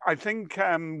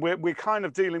we're kind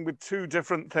of dealing with two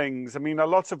different things. I mean, a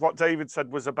lot of what David said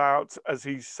was about, as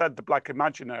he said, the Black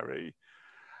imaginary,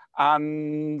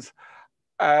 and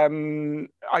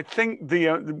I think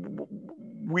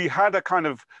we had a kind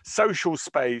of social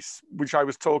space, which I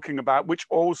was talking about, which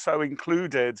also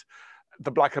included the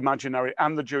Black imaginary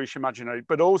and the Jewish imaginary,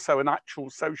 but also an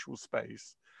actual social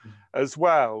space as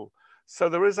well. So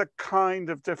there is a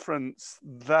kind of difference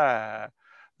there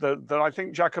that I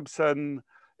think Jacobson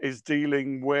is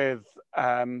dealing with,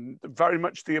 very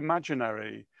much the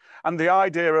imaginary. And the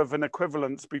idea of an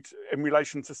equivalence in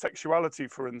relation to sexuality,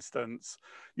 for instance,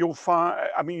 you'll find,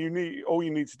 I mean, all you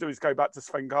need to do is go back to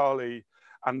Svengali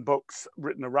and books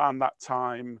written around that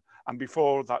time and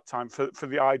before that time for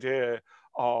the idea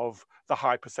of the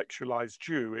hypersexualized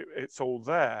Jew. It's all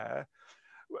there.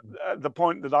 The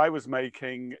point that I was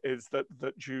making is that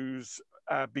Jews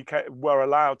were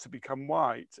allowed to become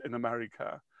white in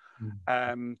America.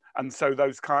 And so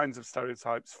those kinds of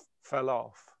stereotypes fell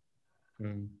off.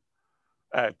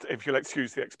 If you'll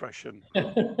excuse the expression.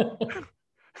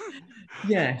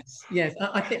 Yes.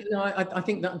 I think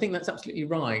that's absolutely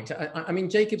right. I mean,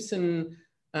 Jacobson,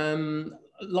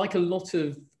 like a lot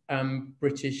of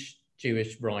British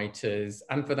Jewish writers,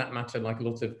 and for that matter, like a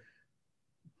lot of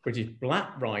British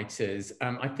Black writers,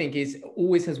 I think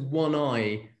always has one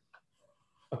eye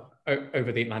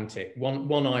over the Atlantic,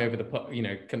 one eye over the,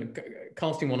 kind of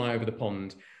casting one eye over the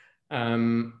pond.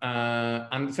 And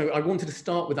so I wanted to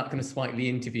start with that kind of Spike Lee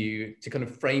interview to kind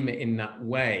of frame it in that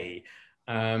way.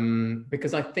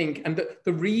 Because I think, and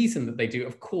the reason that they do,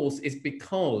 of course, is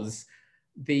because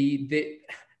the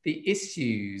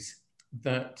issues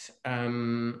that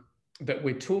that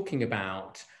we're talking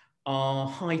about are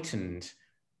heightened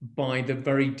by the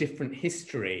very different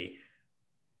history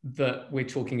that we're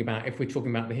talking about. If we're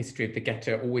talking about the history of the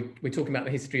ghetto, or we're talking about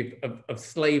the history of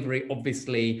slavery,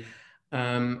 obviously,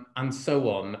 and so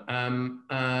on,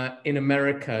 in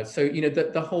America. So,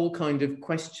 the whole kind of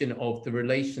question of the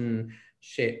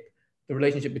relationship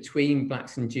between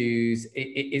Blacks and Jews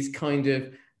is kind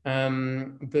of,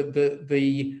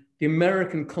 the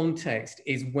American context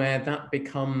is where that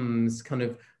becomes kind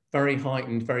of very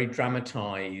heightened, very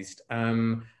dramatized.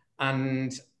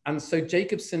 And so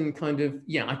Jacobson kind of,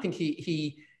 I think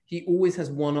he always has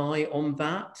one eye on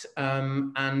that,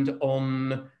 and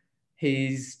on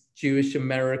his Jewish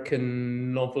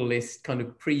American novelist kind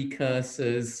of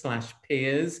precursors /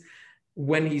 peers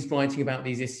when he's writing about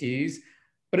these issues.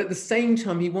 But at the same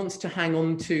time, he wants to hang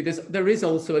on to, there is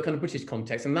also a kind of British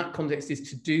context, and that context is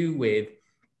to do with,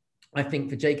 I think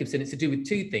for Jacobson, it's to do with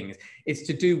two things. It's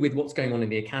to do with what's going on in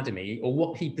the academy, or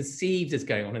what he perceives as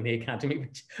going on in the academy,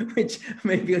 which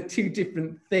maybe are two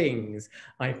different things,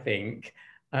 I think.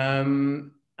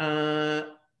 And it's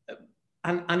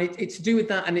to do with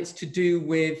that, and it's to do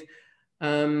with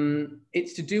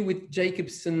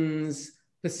Jacobson's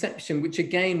perception, which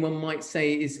again one might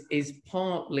say is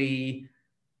partly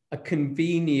a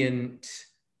convenient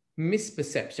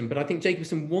misperception, but I think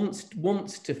Jacobson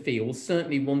wants to feel,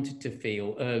 certainly wanted to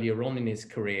feel earlier on in his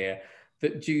career,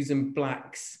 that Jews and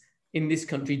Blacks in this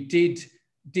country did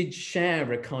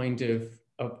share a kind of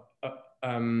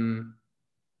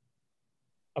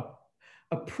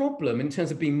a problem in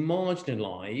terms of being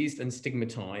marginalized and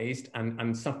stigmatized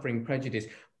and suffering prejudice.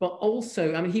 But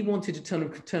also, I mean, he wanted to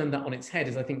turn that on its head,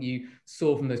 as I think you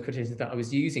saw from those quotations that I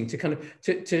was using, to kind of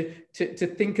to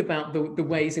think about the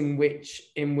ways in which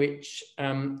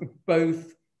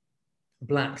both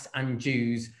Blacks and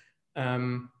Jews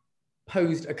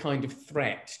posed a kind of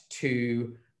threat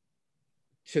to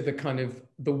the kind of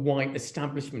the white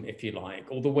establishment, if you like,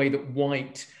 or the way that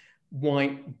white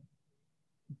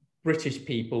British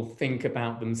people think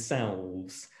about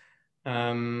themselves.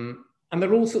 And there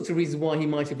are all sorts of reasons why he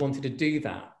might have wanted to do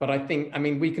that. But I think, I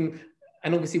mean, we can,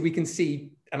 and obviously we can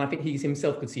see, and I think he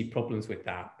himself could see problems with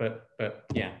that, but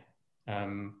yeah.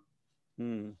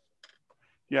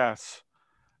 Yes.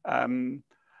 I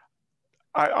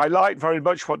like very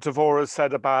much what Devorah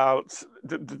said about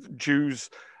the Jews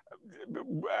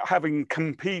having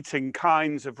competing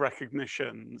kinds of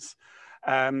recognitions.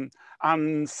 And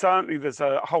certainly there's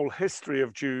a whole history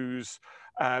of Jews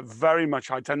very much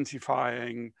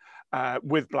identifying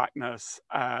with Blackness.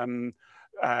 You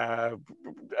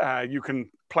can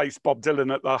place Bob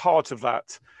Dylan at the heart of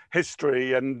that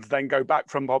history and then go back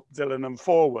from Bob Dylan and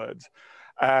forward.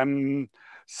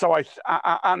 So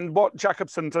and what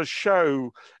Jacobson does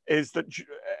show is that,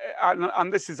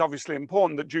 and this is obviously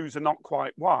important, that Jews are not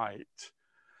quite white.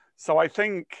 So I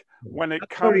think when it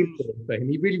comes,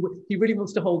 he really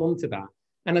wants to hold on to that.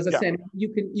 And as I said,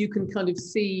 you can kind of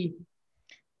see,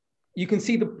 you can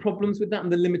see the problems with that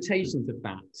and the limitations of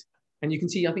that. And you can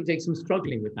see, I think Jacobson's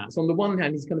struggling with that. So on the one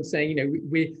hand, he's kind of saying,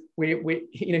 we're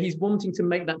he's wanting to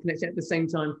make that connection. At the same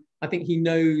time, I think he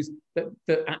knows that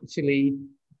actually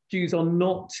Jews are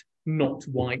not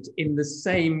white in the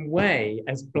same way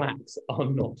as Blacks are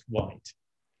not white.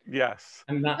 Yes.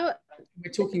 And that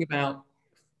we're talking about,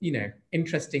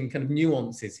 interesting kind of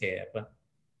nuances here, but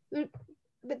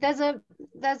there's a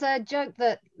joke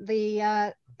that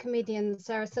the comedian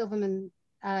Sarah Silverman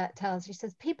tells. She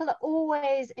says, people are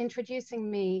always introducing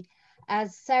me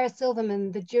as Sarah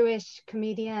Silverman, the Jewish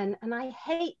comedian, and I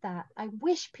hate that. I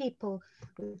wish people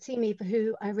would see me for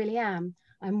who I really am.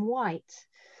 I'm white.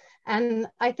 And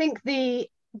I think the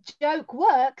joke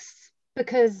works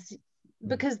because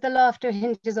the laughter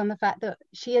hinges on the fact that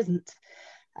she isn't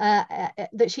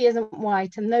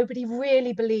white, and nobody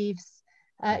really believes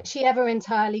she ever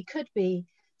entirely could be.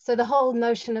 So the whole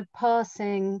notion of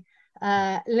passing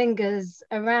lingers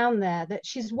around there, that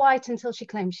she's white until she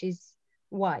claims she's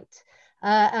white,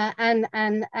 and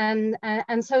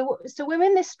so we're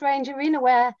in this strange arena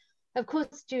where, of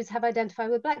course, Jews have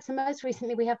identified with Blacks, and most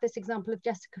recently we have this example of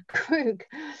Jessica Krug,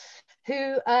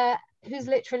 who's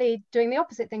literally doing the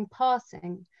opposite thing,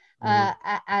 passing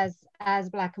as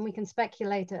Black. And we can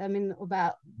speculate,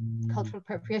 about cultural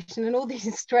appropriation and all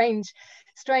these strange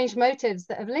motives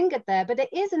that have lingered there. But it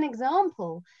is an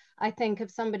example I think,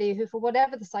 of somebody who, for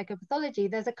whatever the psychopathology,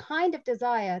 there's a kind of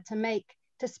desire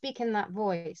to speak in that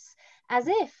voice, as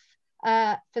if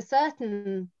for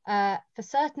certain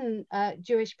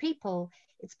Jewish people,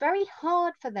 it's very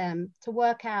hard for them to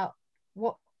work out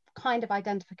what kind of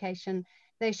identification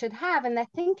they should have, and they're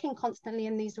thinking constantly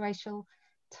in these racial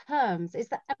terms. Is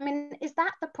that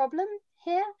the problem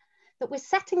here? That we're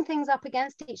setting things up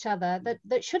against each other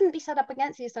that shouldn't be set up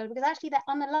against each other, because actually they're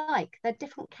unalike. They're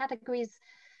different categories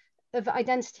of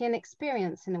identity and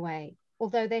experience in a way,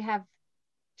 although they have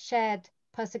shared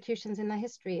persecutions in their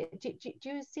history. Do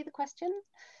you see the question?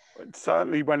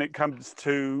 Certainly when it comes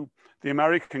to the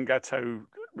American ghetto,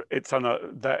 it's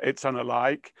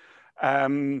unalike.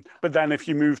 But then if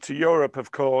you move to Europe,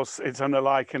 of course, it's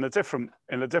unalike in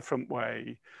a different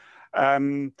way.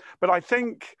 But I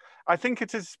think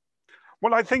it is,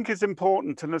 what I think is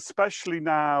important, and especially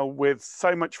now with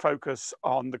so much focus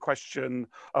on the question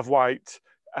of white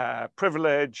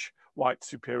privilege, white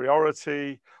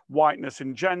superiority, whiteness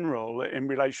in general in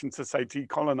relation to, say,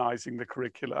 decolonizing the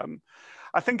curriculum,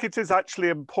 I think it is actually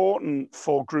important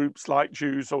for groups like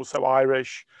Jews, also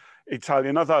Irish,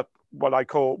 Italian, other what are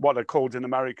called in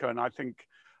America, and I think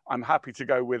I'm happy to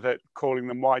go with it, calling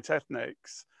them white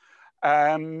ethnics,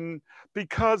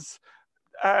 because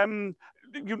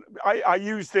I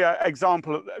use the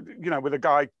example, with a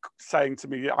guy saying to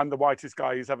me, "I'm the whitest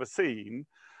guy he's ever seen."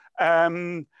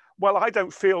 Well, I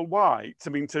don't feel white. I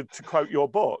mean, to quote your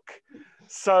book.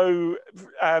 So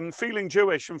feeling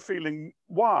Jewish and feeling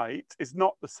white is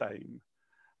not the same.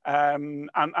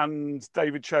 And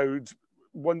David showed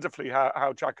wonderfully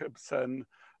how Jacobson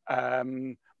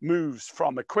moves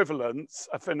from equivalence,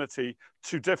 affinity,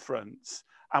 to difference.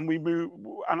 And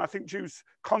I think Jews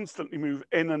constantly move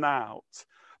in and out.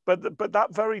 But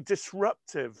that very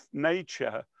disruptive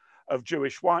nature of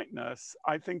Jewish whiteness,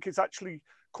 I think, is actually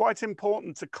quite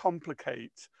important to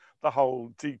complicate the whole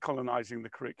decolonizing the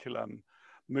curriculum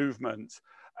movement,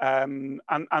 and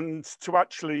to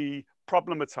actually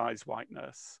problematize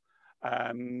whiteness,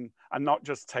 and not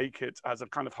just take it as a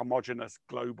kind of homogenous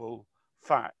global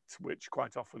fact, which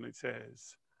quite often it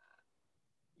is.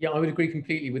 Yeah, I would agree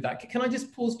completely with that. Can I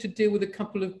just pause to deal with a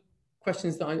couple of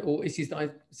questions or issues that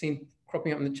I've seen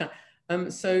cropping up in the chat?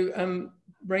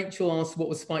 Rachel asked, what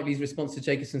was Spike Lee's response to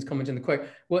Jacobson's comment in the quote?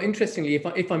 Well, interestingly, if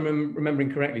I'm remembering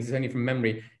correctly, this is only from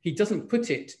memory, he doesn't put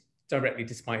it directly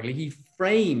to Spike Lee. He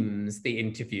frames the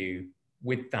interview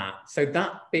with that. So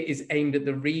that bit is aimed at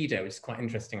the reader, which is quite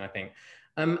interesting, I think.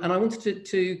 And I wanted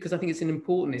to because I think it's an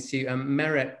important issue.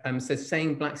 Merritt says,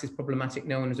 saying blacks is problematic.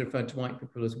 No one has referred to white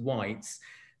people as whites.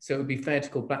 So it would be fair to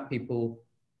call black people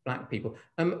black people.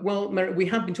 Well, Merritt, we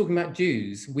have been talking about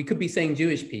Jews. We could be saying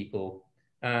Jewish people.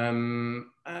 I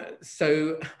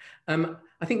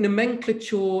think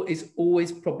nomenclature is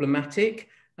always problematic.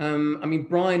 I mean,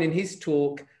 Bryan in his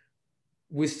talk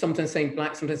was sometimes saying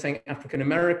black, sometimes saying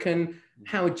African-American.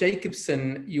 Howard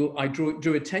Jacobson, I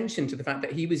drew attention to the fact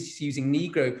that he was using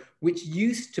Negro, which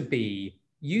used to be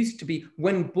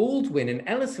when Baldwin and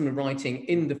Ellison were writing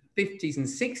in the 50s and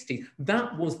 60s,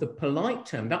 that was the polite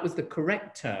term, that was the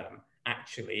correct term,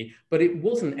 actually, but it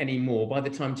wasn't anymore by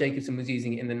the time Jacobson was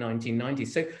using it in the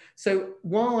 1990s. So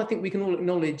while I think we can all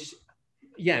acknowledge,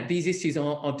 yeah, these issues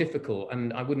are difficult,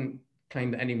 and I wouldn't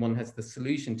claim that anyone has the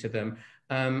solution to them,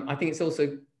 I think it's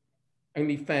also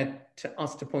only fair to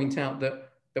us to point out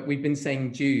that we've been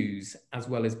saying Jews as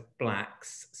well as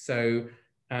blacks. So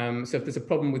if there's a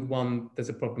problem with one, there's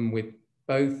a problem with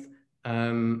both.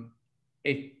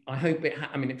 If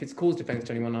it's caused offence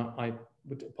to anyone, I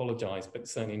would apologise, but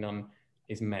certainly none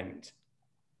is meant.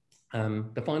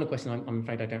 The final question, I'm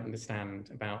afraid I don't understand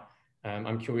about.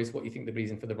 I'm curious what you think the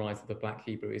reason for the rise of the Black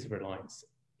Hebrew Israelites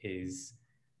is,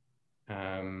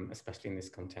 especially in this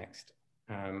context.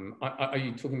 Are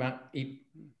you talking about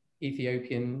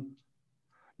Ethiopian?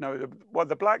 No, what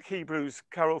the Black Hebrews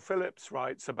Carol Phillips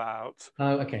writes about.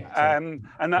 Oh, okay. And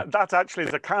that actually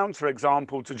is a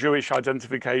counterexample to Jewish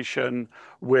identification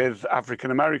with African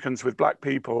Americans, with Black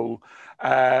people.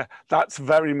 That's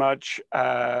very much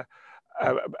Black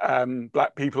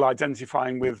people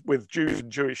identifying with Jews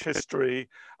and Jewish history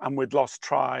and with lost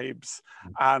tribes.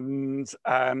 And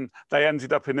they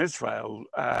ended up in Israel,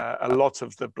 a lot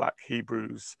of the Black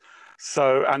Hebrews.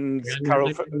 So, and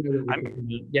Carol,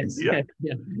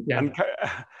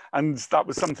 and that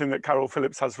was something that Carol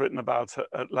Phillips has written about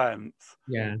at length.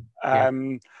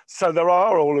 So there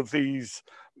are all of these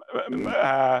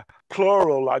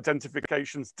plural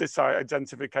identifications,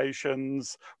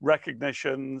 disidentifications,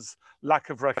 recognitions,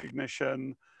 lack of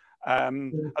recognition.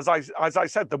 As I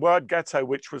said, the word ghetto,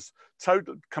 which was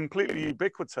completely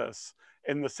ubiquitous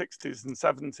in the 60s and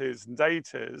 70s and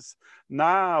 80s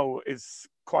now is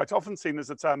quite often seen as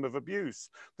a term of abuse.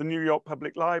 The New York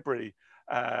Public Library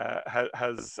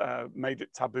has made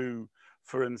it taboo,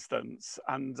 for instance,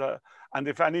 and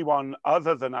if anyone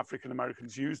other than African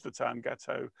Americans use the term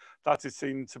ghetto, that is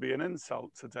seen to be an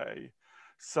insult today.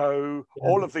 So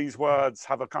all of these words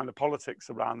have a kind of politics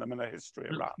around them and a history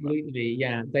around them. Absolutely,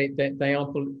 yeah. They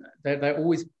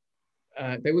always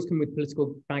come with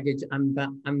political baggage, and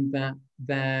that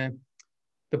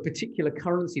the particular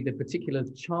currency, the particular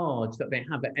charge that they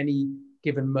have at any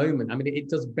given moment. I mean, it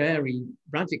does vary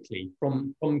radically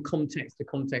from context to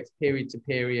context, period to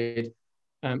period,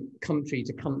 country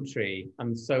to country,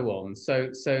 and so on.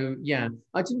 So yeah,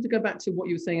 I just want to go back to what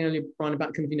you were saying earlier, Bryan,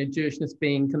 about kind of, Jewishness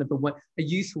being kind of a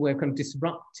useful way of kind of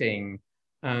disrupting,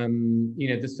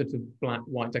 the sort of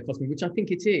black-white dichotomy, which I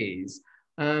think it is.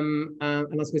 And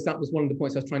I suppose that was one of the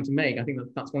points I was trying to make. I think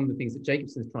that's one of the things that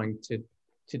Jacobson's trying to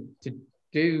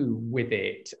do with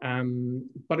it.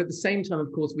 But at the same time,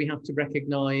 of course, we have to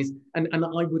recognize, and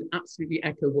I would absolutely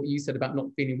echo what you said about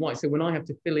not feeling white. So when I have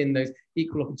to fill in those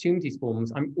equal opportunities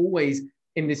forms, I'm always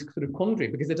in this sort of quandary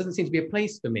because there doesn't seem to be a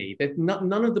place for me. There's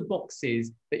none of the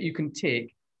boxes that you can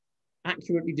tick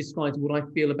accurately describes what I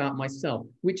feel about myself,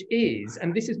 which is,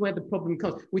 and this is where the problem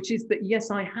comes, which is that, yes,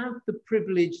 I have the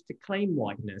privilege to claim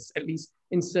whiteness, at least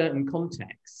in certain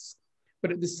contexts.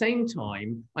 But at the same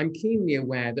time, I'm keenly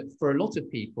aware that for a lot of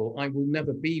people, I will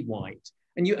never be white.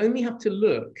 And you only have to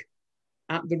look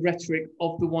at the rhetoric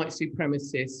of the white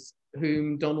supremacists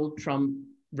whom Donald Trump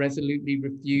resolutely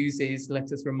refuses,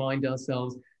 let us remind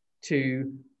ourselves,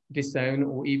 to disown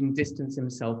or even distance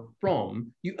himself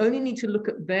from. You only need to look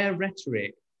at their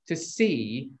rhetoric to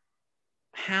see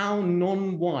how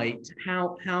non-white,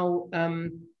 how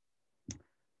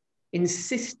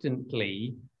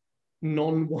insistently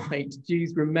non-white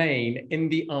Jews remain in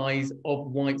the eyes of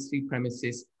white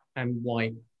supremacists and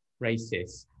white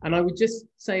racists. And I would just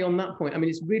say on that point, I mean,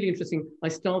 it's really interesting. I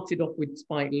started off with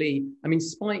Spike Lee. I mean,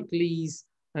 Spike Lee's,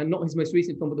 not his most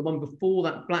recent film, but the one before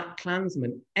that, Black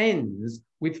Klansman, ends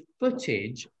with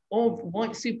footage of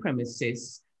white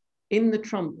supremacists in the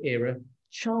Trump era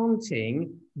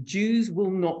chanting, "Jews will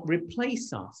not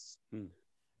replace us."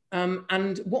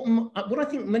 And what I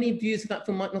think many viewers of that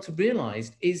film might not have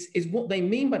realized is what they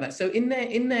mean by that. So in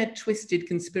their twisted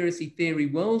conspiracy theory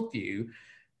worldview,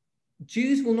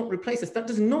 Jews will not replace us. That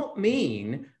does not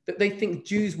mean that they think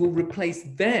Jews will replace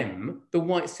them, the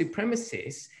white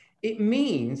supremacists. It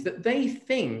means that they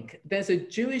think there's a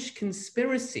Jewish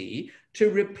conspiracy to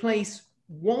replace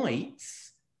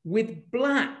whites with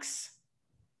blacks.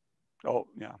 Oh,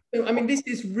 yeah. So, I mean, this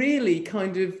is really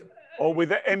kind of... Or with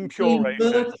the impure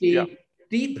races. Yeah.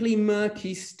 Deeply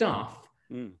murky stuff.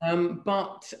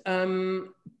 But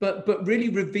really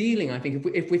revealing, I think,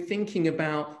 if we're thinking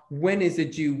about when is a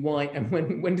Jew white and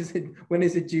when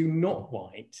is a Jew not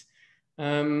white.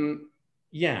 I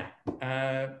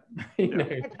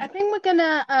think we're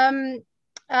gonna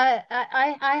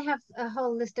I have a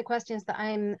whole list of questions that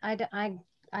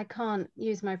I can't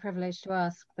use my privilege to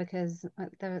ask because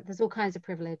there's all kinds of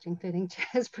privilege, including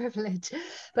chair's privilege.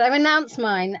 But I renounce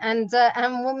mine, and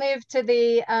we'll move to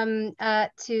the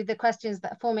questions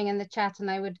that are forming in the chat.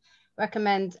 And I would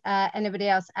recommend anybody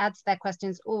else adds their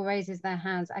questions or raises their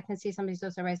hands. I can see somebody's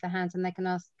also raised their hands, and they can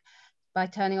ask by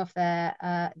turning on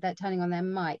their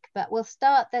mic. But we'll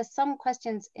start. There's some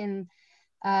questions in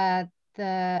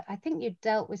I think you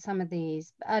dealt with some of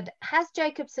these. Has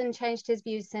Jacobson changed his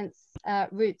views since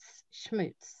Roots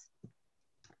Schmutz?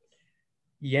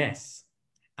 Yes,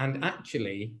 and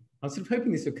actually, I was sort of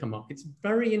hoping this would come up. It's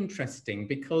very interesting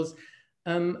because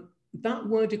that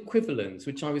word equivalence,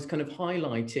 which I was kind of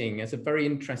highlighting as a very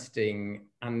interesting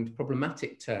and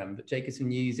problematic term that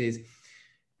Jacobson uses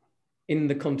in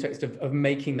the context of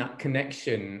making that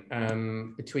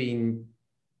connection between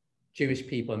Jewish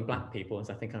people and black people, as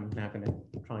I think I'm now going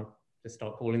to try to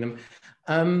start calling them.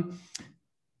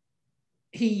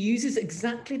 He uses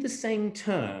exactly the same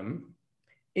term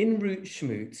in Root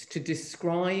Schmutz to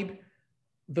describe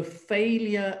the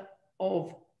failure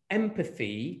of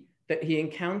empathy that he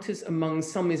encounters among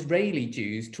some Israeli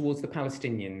Jews towards the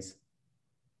Palestinians.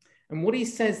 And what he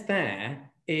says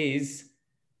there is,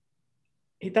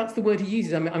 that's the word he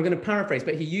uses. I'm going to paraphrase,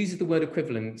 but he uses the word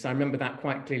equivalence. I remember that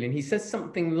quite clearly. And he says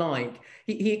something like,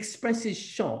 he expresses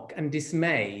shock and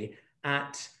dismay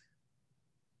at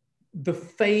the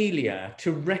failure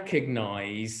to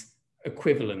recognize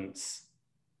equivalence.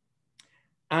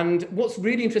 And what's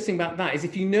really interesting about that is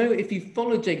if you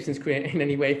follow Jacobson's career in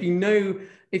any way, if you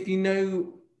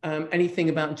know anything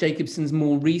about Jacobson's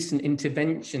more recent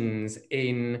interventions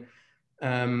in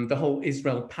the whole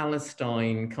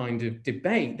Israel-Palestine kind of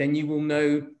debate, then you will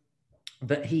know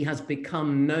that he has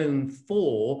become known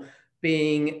for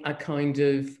being a kind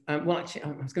of, well, actually, I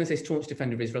was going to say staunch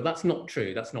defender of Israel. That's not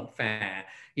true. That's not fair.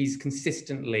 He's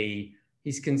consistently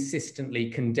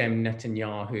condemned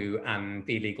Netanyahu and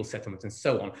the illegal settlements and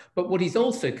so on. But what he's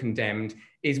also condemned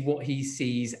is what he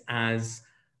sees as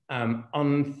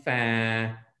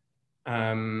unfair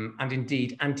and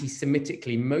indeed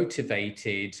anti-Semitically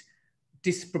motivated,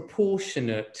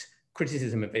 disproportionate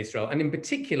criticism of Israel. And in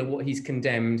particular, what he's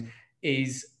condemned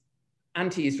is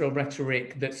anti-Israel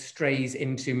rhetoric that strays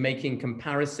into making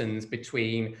comparisons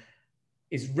between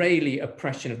Israeli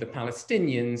oppression of the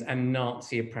Palestinians and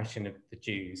Nazi oppression of the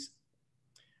Jews.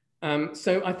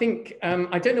 So I think,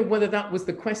 I don't know whether that was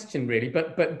the question really,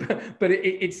 but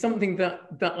it's something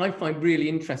that I find really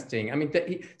interesting. I mean, that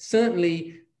he,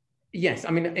 certainly, yes,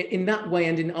 I mean, in that way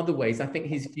and in other ways, I think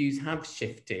his views have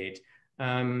shifted.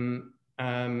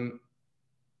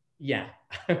 Yeah,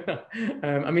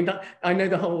 I mean, I know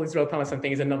the whole Israel-Palestine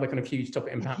thing is another kind of huge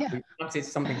topic, and perhaps it's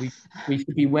something we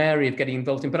should be wary of getting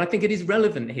involved in. But I think it is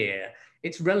relevant here.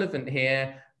 It's relevant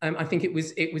here. I think it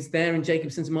was there in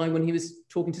Jacobson's mind when he was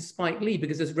talking to Spike Lee,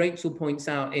 because as Rachel points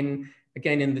out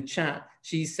again in the chat,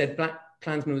 she said Black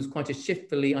Klansman was quite a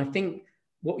shift for Lee. I think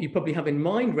what you probably have in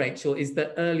mind, Rachel, is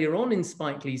that earlier on in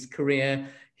Spike Lee's career,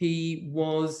 he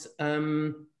was.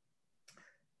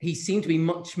 He seemed to be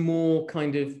much more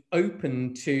kind of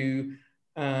open to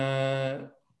the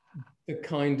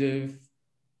kind of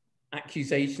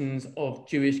accusations of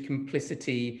Jewish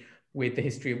complicity with the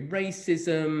history of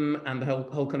racism and the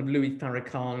whole kind of Louis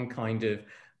Farrakhan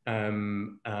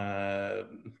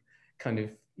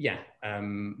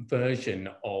version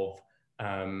of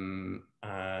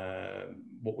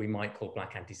what we might call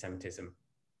Black anti-Semitism.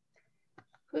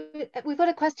 We've got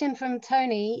a question from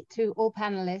Tony to all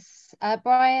panelists.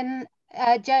 Bryan,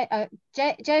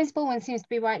 James Baldwin seems to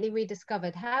be rightly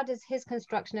rediscovered. How does his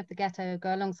construction of the ghetto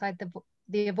go alongside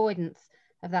the avoidance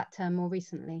of that term more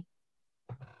recently?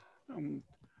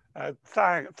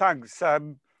 Thanks.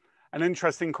 An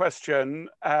interesting question.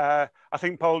 I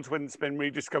think Baldwin's been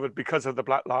rediscovered because of the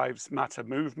Black Lives Matter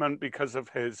movement, because of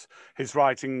his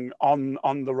writing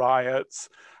on the riots,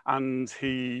 and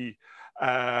he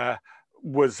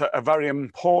was a very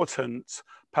important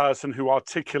person who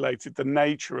articulated the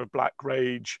nature of Black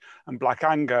rage and Black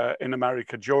anger in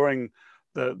America during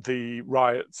the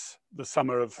riots, the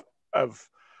summer of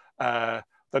the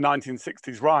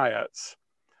 1960s riots.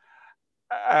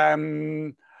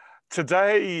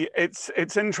 Today,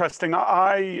 it's interesting.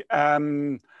 I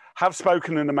have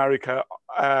spoken in America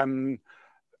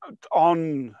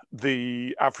on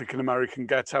the African-American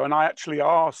ghetto, and I actually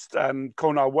asked,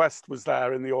 Cornel West was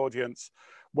there in the audience,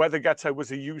 whether ghetto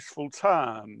was a useful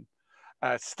term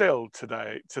still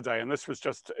today, and this was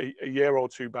just a year or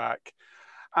two back.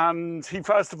 And he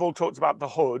first of all talked about the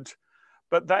hood,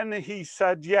 but then he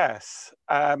said yes.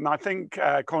 I think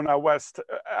Cornel West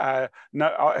has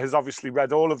obviously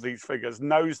read all of these figures,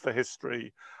 knows the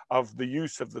history of the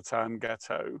use of the term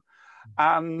ghetto,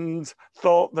 and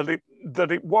thought that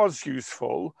it was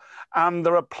useful. And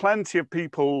there are plenty of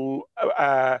people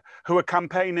who are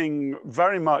campaigning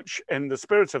very much in the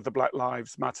spirit of the Black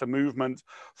Lives Matter movement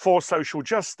for social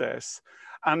justice,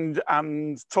 and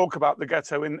talk about the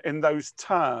ghetto in those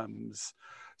terms.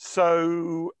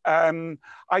 So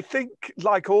I think,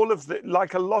 like a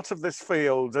lot of this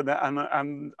field,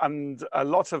 and a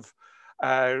lot of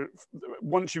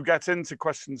once you get into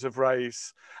questions of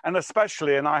race, and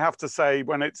especially, and I have to say,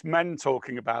 when it's men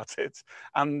talking about it,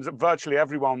 and virtually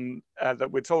everyone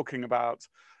that we're talking about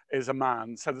is a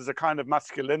man, so there's a kind of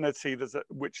masculinity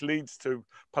which leads to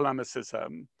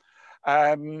polemicism.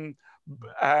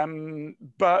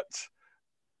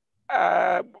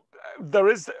 There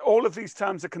is, all of these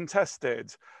terms are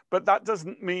contested, but that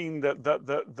doesn't mean that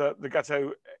the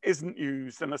ghetto isn't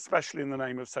used, and especially in the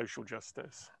name of social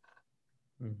justice.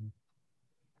 Mm-hmm.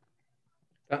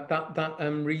 That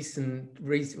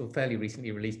fairly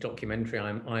recently released documentary,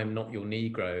 I Am Not Your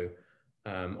Negro,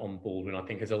 on Baldwin, I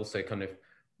think has also kind of,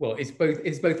 well, it's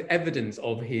both evidence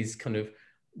of his kind of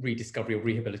rediscovery or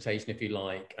rehabilitation, if you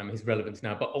like, his relevance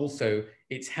now, but also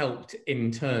it's helped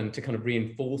in turn to kind of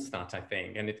reinforce that, I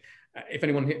think. And if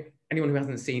anyone who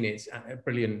hasn't seen it, it's a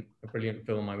brilliant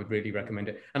film. I would really recommend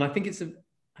it. And I think it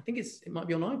might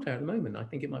be on iPlayer at the moment. I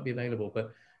think it might be available,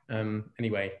 but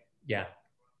anyway, yeah.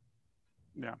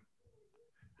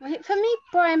 For me,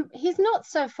 Bryan, he's not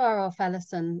so far off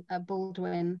Ellison,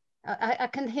 Baldwin. I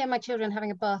can hear my children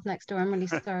having a bath next door. I'm really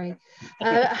sorry.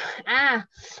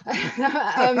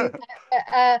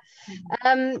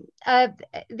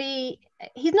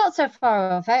 He's not so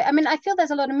far off. I mean, I feel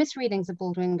there's a lot of misreadings of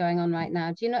Baldwin going on right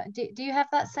now. Do you know? Do you have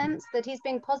that sense that he's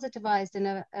being positivized in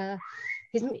a?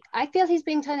 I feel he's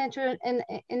being turned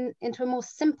into a more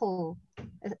simple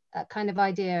kind of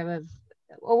idea of.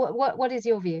 Or what is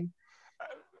your view?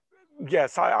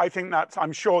 Yes, I think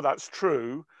I'm sure that's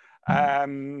true.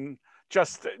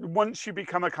 Just once you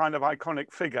become a kind of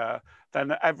iconic figure,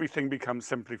 then everything becomes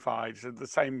simplified. The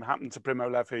same happened to Primo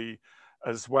Levi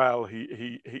as well.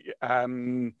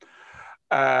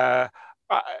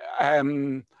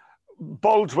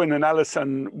 Baldwin and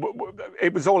Ellison,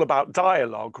 it was all about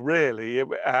dialogue, really.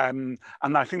 And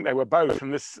I think they were both,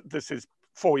 and this is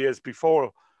 4 years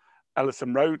before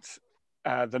Ellison wrote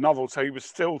the novel, so he was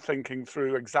still thinking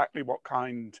through exactly what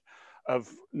kind of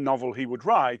novel he would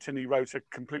write, and he wrote a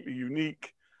completely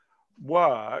unique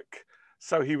work.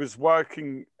 So he was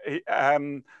working,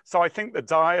 so I think the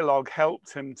dialogue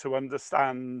helped him to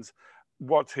understand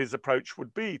what his approach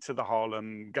would be to the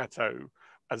Harlem Ghetto,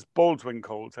 as Baldwin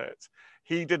called it.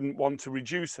 He didn't want to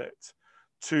reduce it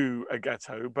to a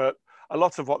ghetto, but a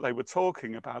lot of what they were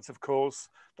talking about, of course,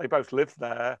 they both lived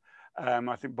there.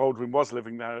 I think Baldwin was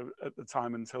living there at the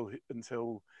time until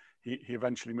he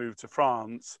eventually moved to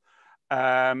France.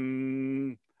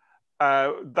 They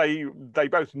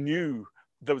both knew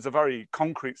there was a very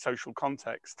concrete social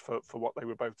context for what they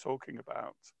were both talking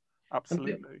about.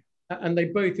 Absolutely. And they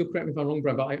both, you'll correct me if I'm wrong,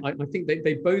 Bryan, but I think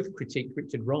they both critiqued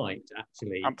Richard Wright,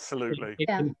 actually. Absolutely.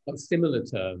 In similar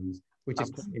terms, which is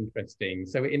quite interesting.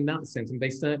 So in that sense, and they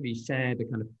certainly shared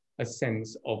a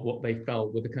sense of what they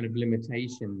felt were the kind of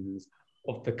limitations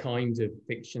of the kind of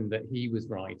fiction that he was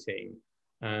writing.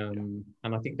 And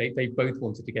I think they both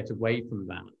wanted to get away from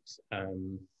that.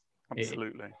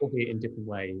 Absolutely. Albeit in different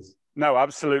ways. No,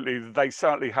 absolutely. They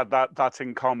certainly had that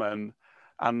in common.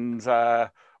 And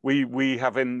we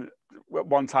have at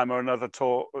one time or another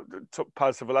took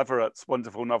Percival Everett's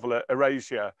wonderful novel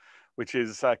Erasure, which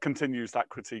continues that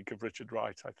critique of Richard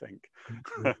Wright, I think.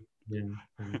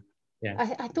 Yeah.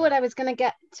 I thought I was going to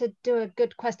get to do a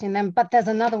good question then, but there's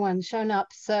another one shown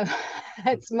up. So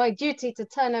it's my duty to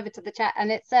turn over to the chat.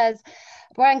 And it says,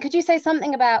 Bryan, could you say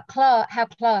something about how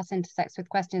class intersects with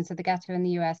questions of the ghetto in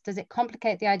the US? Does it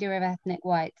complicate the idea of ethnic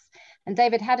whites? And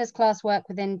David, how does class work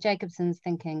within Jacobson's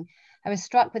thinking? I was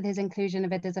struck with his inclusion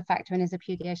of it as a factor in his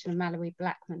repudiation of Mallory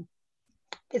Blackman.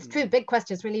 It's true, big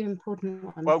questions, really important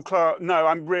ones. Well, Clarke, no,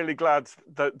 I'm really glad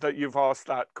that you've asked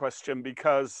that question,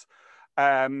 because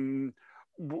I mean,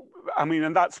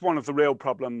 and that's one of the real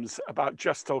problems about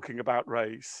just talking about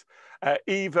race.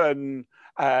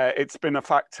 It's been a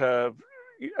factor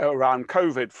around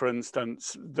COVID, for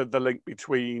instance, the link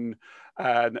between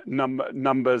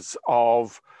numbers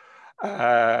of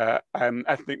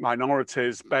ethnic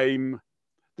minorities, Baum,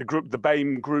 the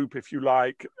Baum group, if you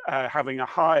like, having a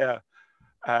higher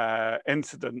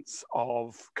incidence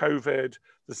of COVID,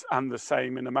 and the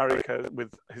same in America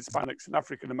with Hispanics and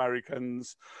African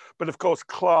Americans. But of course,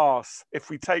 class, if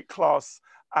we take class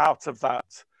out of that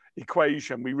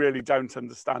equation, we really don't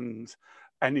understand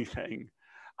anything.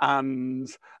 And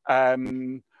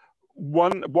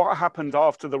what happened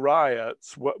after the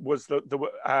riots was that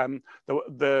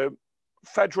the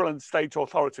federal and state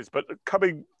authorities, but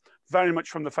coming very much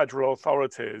from the federal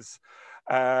authorities,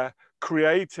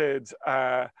 created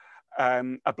a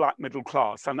black middle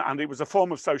class, and it was a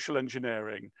form of social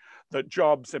engineering, that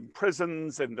jobs in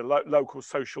prisons, in the local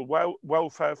social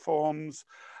welfare forms,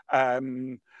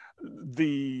 the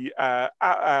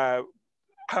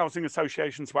housing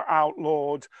associations were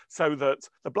outlawed so that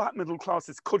the black middle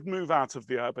classes could move out of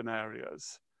the urban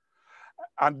areas,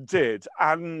 and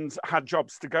had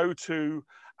jobs to go to.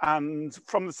 And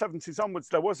from the 70s onwards,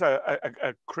 there was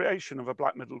a creation of a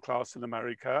black middle class in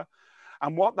America.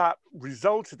 And what that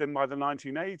resulted in by the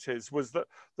 1980s was that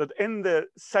in the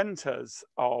centers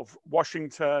of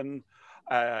Washington,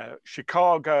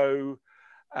 Chicago,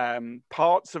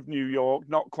 parts of New York,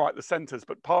 not quite the centers,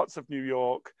 but parts of New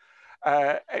York,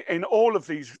 in all of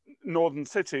these northern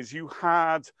cities, you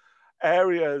had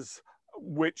areas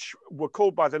which were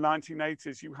called by the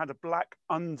 1980s, you had a black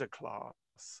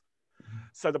underclass.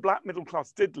 So the black middle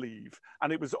class did leave,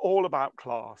 and it was all about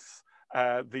class.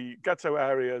 The ghetto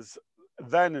areas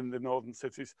then in the northern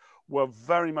cities were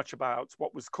very much about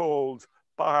what was called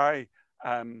by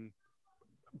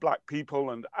black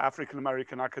people and African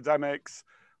American academics,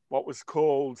 what was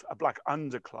called a black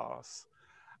underclass.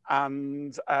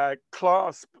 And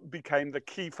class became the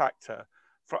key factor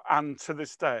and to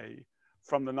this day,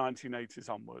 from the 1980s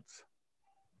onwards.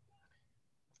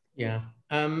 Yeah.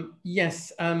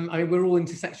 Yes. I mean, we're all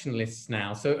intersectionalists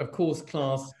now, so of course,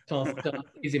 class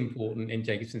is important in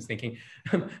Jacobson's thinking,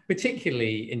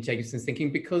 particularly in Jacobson's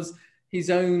thinking because his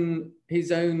own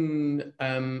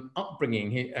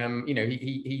upbringing.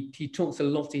 He talks a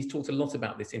lot. He's talked a lot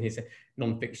about this in his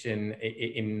nonfiction,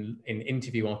 in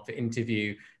interview after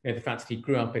interview. The fact that he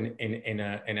grew up in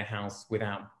a house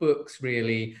without books,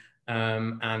 really,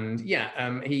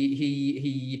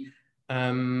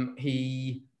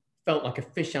 he felt like a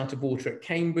fish out of water at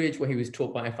Cambridge, where he was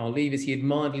taught by F.R. Leavis. He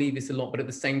admired Leavis a lot, but at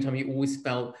the same time, he always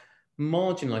felt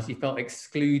marginalized. He felt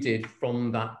excluded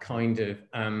from that kind of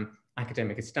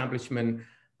academic establishment.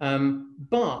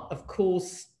 But of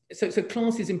course, so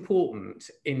class is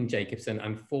important in Jacobson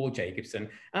and for Jacobson.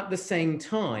 At the same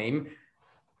time,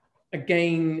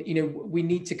 again, we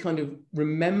need to kind of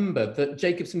remember that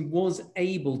Jacobson was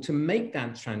able to make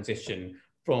that transition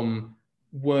from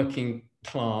working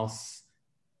class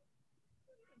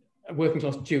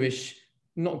Jewish,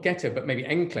 not ghetto, but maybe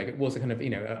enclave. It was a kind of,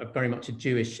 a very much a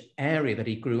Jewish area that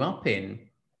he grew up in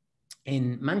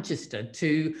Manchester,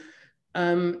 to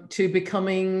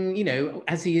becoming,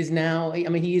 as he is now. I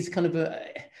mean, he is kind of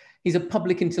he's a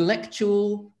public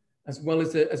intellectual as well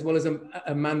as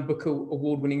a Man Booker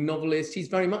award-winning novelist. He's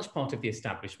very much part of the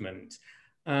establishment.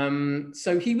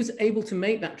 So he was able to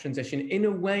make that transition in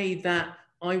a way that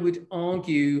I would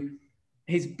argue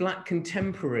his Black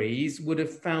contemporaries would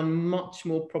have found much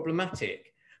more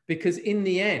problematic, because in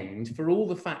the end, for all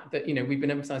the fact that we've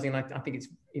been emphasizing, and I think it's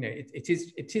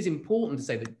it is important to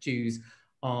say that Jews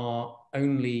are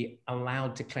only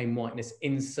allowed to claim whiteness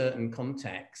in certain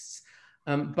contexts,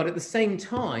 but at the same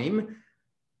time,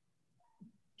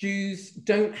 Jews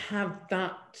don't have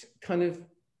that kind of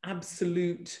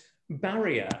absolute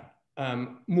barrier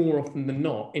more often than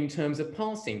not in terms of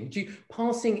passing.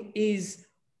 Passing is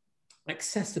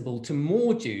accessible to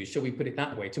more Jews, shall we put it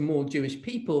that way, to more Jewish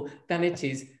people than it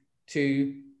is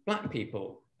to Black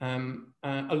people.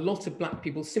 A lot of Black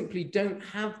people simply don't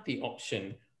have the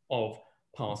option of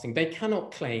passing. They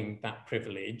cannot claim that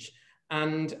privilege,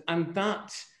 and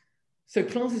that, so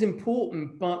class is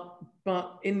important,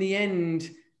 but in the end,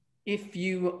 if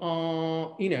you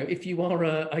are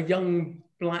a young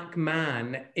Black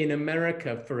man in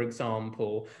America, for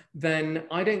example, then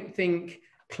I don't think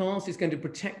class is going to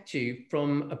protect you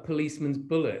from a policeman's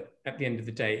bullet at the end of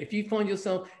the day. If you find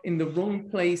yourself in the wrong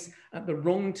place at the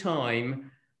wrong time,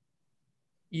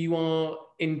 you are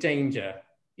in danger,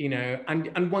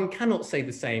 and one cannot say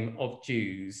the same of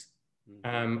Jews,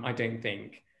 I don't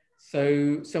think.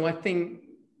 So I think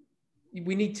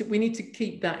we need to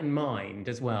keep that in mind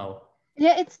as well.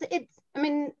 Yeah, it's I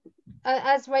mean,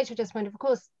 as Rachel just pointed, of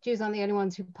course, Jews aren't the only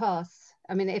ones who pass.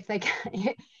 I mean, if they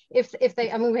can, if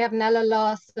they, I mean, we have Nella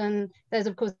Larson. There's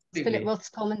of course Philip Roth's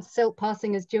Coleman Silk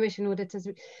passing as Jewish in order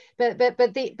to, but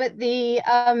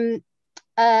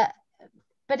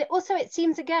it also, it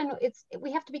seems again,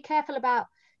 we have to be careful about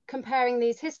comparing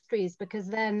these histories, because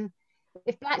then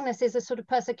if Blackness is a sort of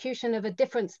persecution of a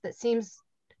difference that seems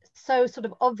so sort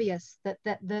of obvious that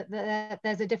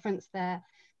there's a difference there,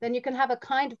 then you can have a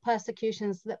kind of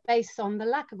persecutions that based on the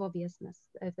lack of obviousness.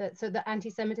 So that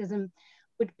anti-Semitism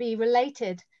would be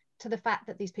related to the fact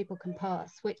that these people can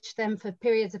pass, which then for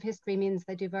periods of history means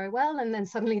they do very well. And then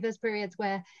suddenly there's periods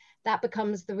where that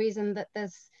becomes the reason that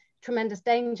there's tremendous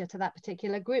danger to that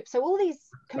particular group. So all these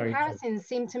comparisons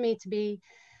seem to me to be,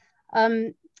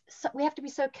 so we have to be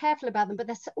so careful about them, but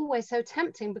they're always so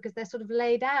tempting because they're sort of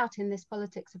laid out in this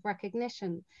politics of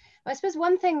recognition. I suppose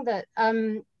one thing that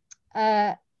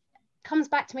comes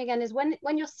back to me again is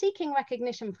when you're seeking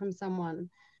recognition from someone,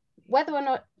 whether or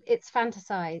not it's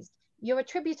fantasized, you're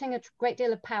attributing a great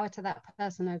deal of power to that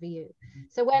person over you.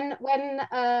 So when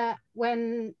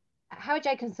Howard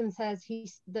Jacobson says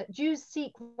that Jews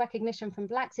seek recognition from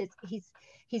Blacks,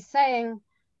 he's saying,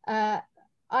 I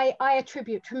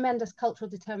attribute tremendous cultural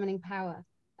determining power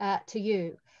to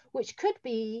you, which could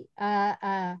be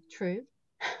true,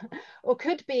 or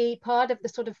could be part of the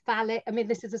sort of phallic, I mean,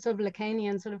 this is a sort of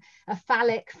Lacanian sort of a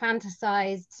phallic,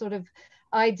 fantasized sort of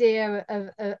idea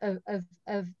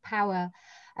of power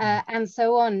and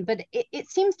so on. But it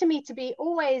seems to me to be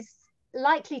always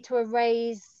likely to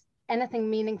erase anything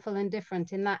meaningful and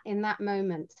different in that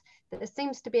moment. There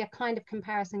seems to be a kind of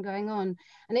comparison going on.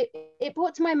 And it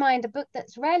brought to my mind a book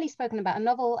that's rarely spoken about, a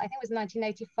novel, I think it was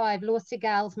 1985, Laura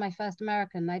Segal's My First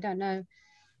American. I don't know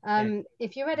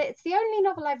if you read it. It's the only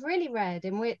novel I've really read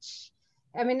in which,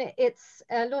 I mean, it's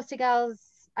Laura Segal's,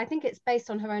 I think it's based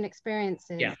on her own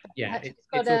experiences. Yeah. She's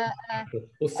got a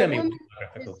woman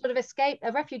who's sort of escaped,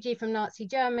 a refugee from Nazi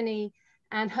Germany,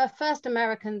 and the first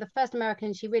American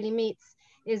she really meets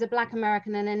is a Black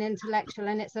American and an intellectual,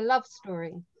 and it's a love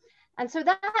story. And so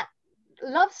that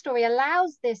love story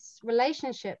allows this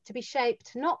relationship to be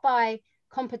shaped not by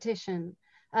competition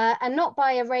and not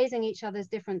by erasing each other's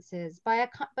differences, but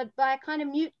by a kind of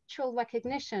mutual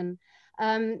recognition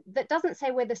that doesn't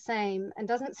say we're the same and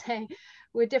doesn't say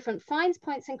we're different, finds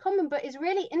points in common, but is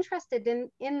really interested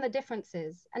in the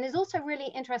differences, and is also really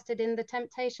interested in the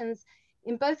temptations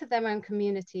in both of their own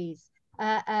communities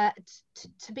to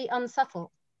be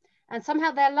unsubtle. And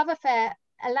somehow their love affair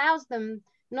allows them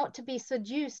not to be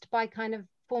seduced by kind of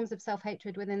forms of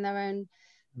self-hatred within their own.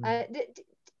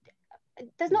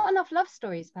 There's not enough love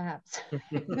stories, perhaps.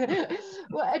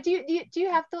 Well, do you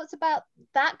have thoughts about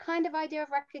that kind of idea of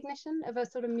recognition, of a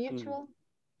sort of mutual?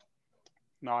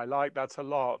 No, I like that a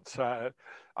lot.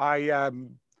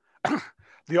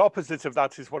 The opposite of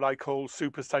that is what I call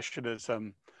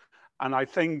supersessionism. And I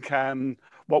think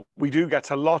what we do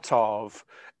get a lot of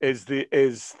is the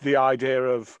idea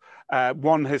of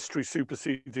one history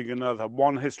superseding another,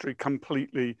 one history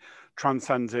completely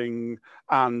transcending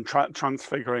and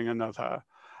transfiguring another.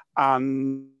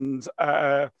 And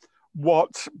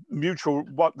what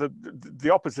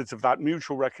the opposite of that,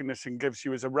 mutual recognition, gives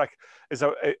you is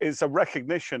a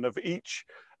recognition of each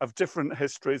of different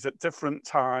histories at different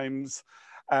times.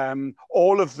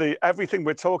 Everything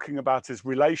we're talking about is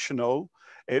relational.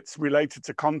 It's related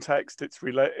to context. It's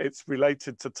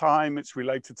related to time. It's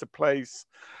related to place,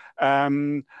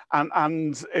 and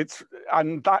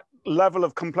that level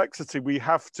of complexity we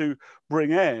have to bring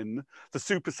in the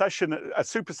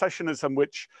supersessionism,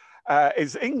 which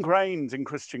is ingrained in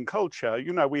Christian culture.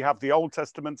 You know, we have the Old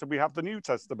Testament and we have the New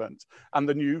Testament, and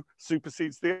the new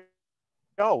supersedes the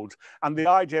old, and the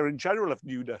idea in general of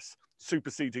newness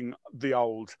superseding the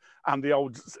old, and the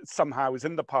old somehow is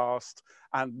in the past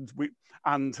and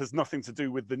has nothing to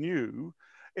do with the new,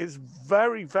 is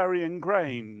very, very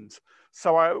ingrained.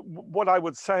 So what I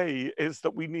would say is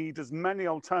that we need as many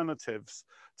alternatives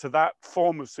to that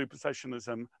form of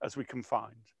supersessionism as we can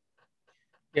find.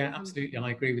 Yeah, absolutely. I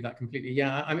agree with that completely.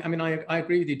 Yeah, I mean, I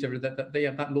agree with you, Deborah,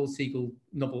 that Lord Siegel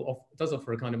novel does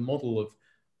offer a kind of model of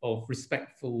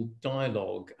respectful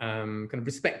dialogue, kind of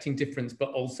respecting difference,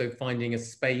 but also finding a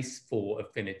space for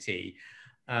affinity,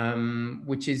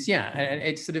 which is, yeah,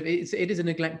 it is a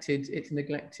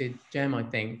neglected gem, I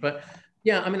think. But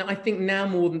yeah, I mean, I think now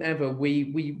more than ever,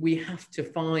 we have to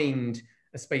find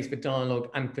a space for dialogue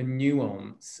and for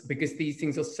nuance, because these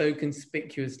things are so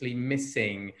conspicuously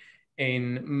missing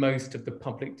in most of the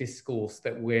public discourse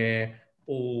that we're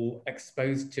all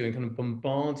exposed to and kind of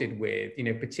bombarded with, you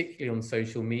know, particularly on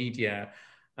social media.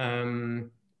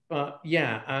 But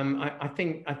yeah, I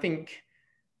think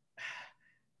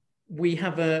we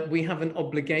have an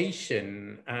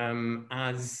obligation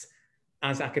as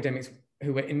academics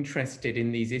who are interested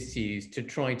in these issues to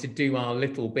try to do our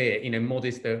little bit, you know,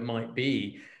 modest though it might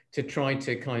be, to try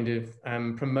to kind of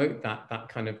promote that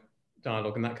kind of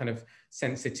dialogue and that kind of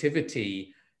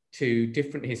sensitivity to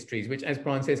different histories, which, as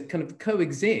Bryan says, kind of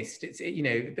coexist. You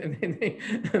know,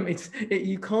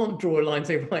 you can't draw a line and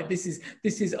say, right, this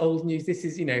is old news, this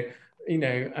is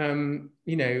and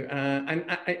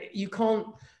you can't.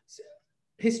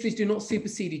 Histories do not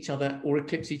supersede each other or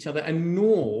eclipse each other, and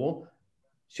nor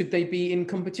should they be in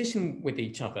competition with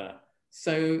each other.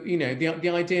 So, you know, the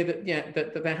idea that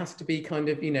that there has to be kind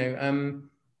of, you know,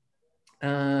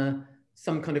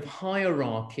 some kind of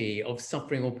hierarchy of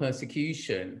suffering or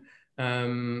persecution.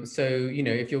 So, you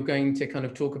know, if you're going to kind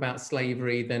of talk about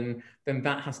slavery, then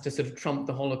that has to sort of trump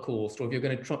the Holocaust. Or if you're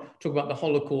going to talk about the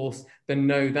Holocaust, then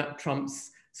no, that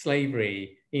trumps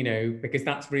slavery, you know, because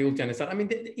that's real genocide. I mean,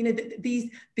 you know,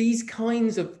 these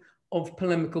kinds of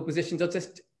polemical positions are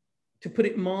just, to put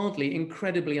it mildly,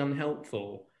 incredibly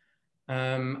unhelpful.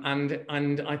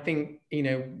 And I think, you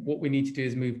know, what we need to do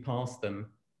is move past them.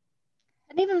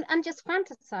 And just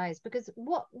fantasize, because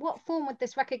what form would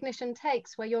this recognition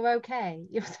takes where you're okay?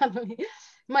 You're suddenly,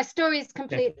 my story is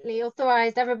completely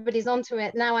authorized, everybody's onto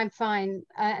it, now I'm fine,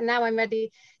 now I'm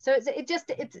ready. So it's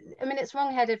I mean, it's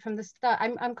wrong-headed from the start.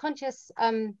 I'm conscious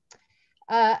I'm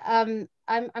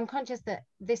conscious that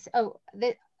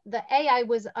the AI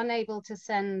was unable to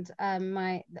send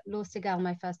my Law Sigal,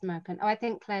 my first American. Oh, I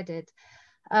think Claire did.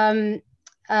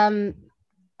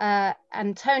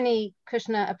 And Tony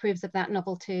Kushner approves of that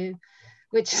novel too,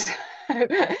 which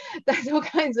there's all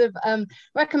kinds of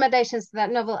recommendations to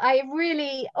that novel. I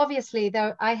really, obviously,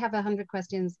 though, I have 100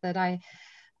 questions that I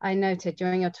noted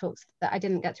during your talks that I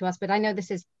didn't get to ask, but I know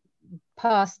this is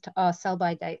past our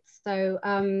sell-by dates. So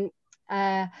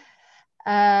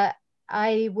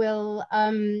I will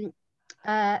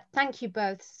Thank you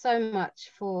both so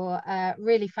much for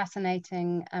really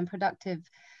fascinating and productive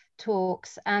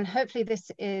talks. And hopefully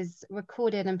this is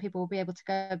recorded and people will be able to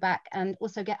go back and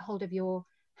also get hold of your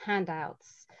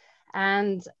handouts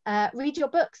and read your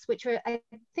books, which are, I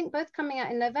think, both coming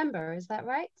out in November. Is that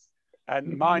right?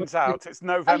 And mine's out. It's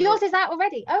November. Oh, yours is out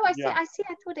already. Oh, I see. Yeah. I see.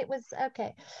 I thought it was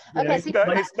okay. Yeah, Okay,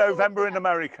 it's November in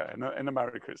America. In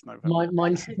America, it's November.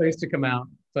 Mine's supposed to come out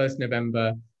 1st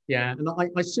November. Yeah, and I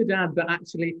should add that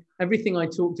actually everything I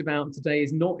talked about today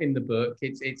is not in the book.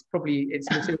 It's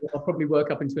material I'll probably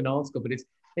work up into an article, but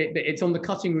it's on the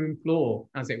cutting room floor,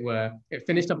 as it were. It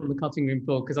finished up on the cutting room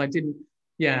floor because I didn't.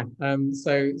 Yeah. I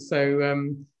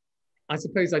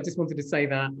suppose I just wanted to say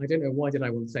that. I don't know why did I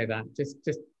want to say that.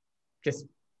 Just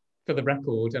for the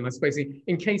record, and I suppose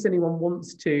in case anyone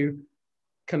wants to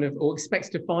kind of or expects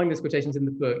to find those quotations in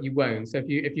the book, you won't. So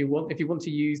if you want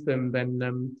to use them,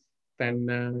 then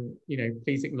you know,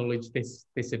 please acknowledge this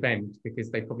event because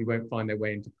they probably won't find their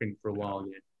way into print for a while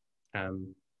yet.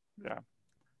 Yeah,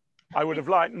 I would have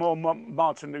liked more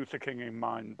Martin Luther King in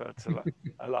mine, but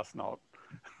alas not.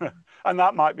 And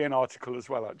that might be an article as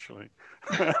well, actually.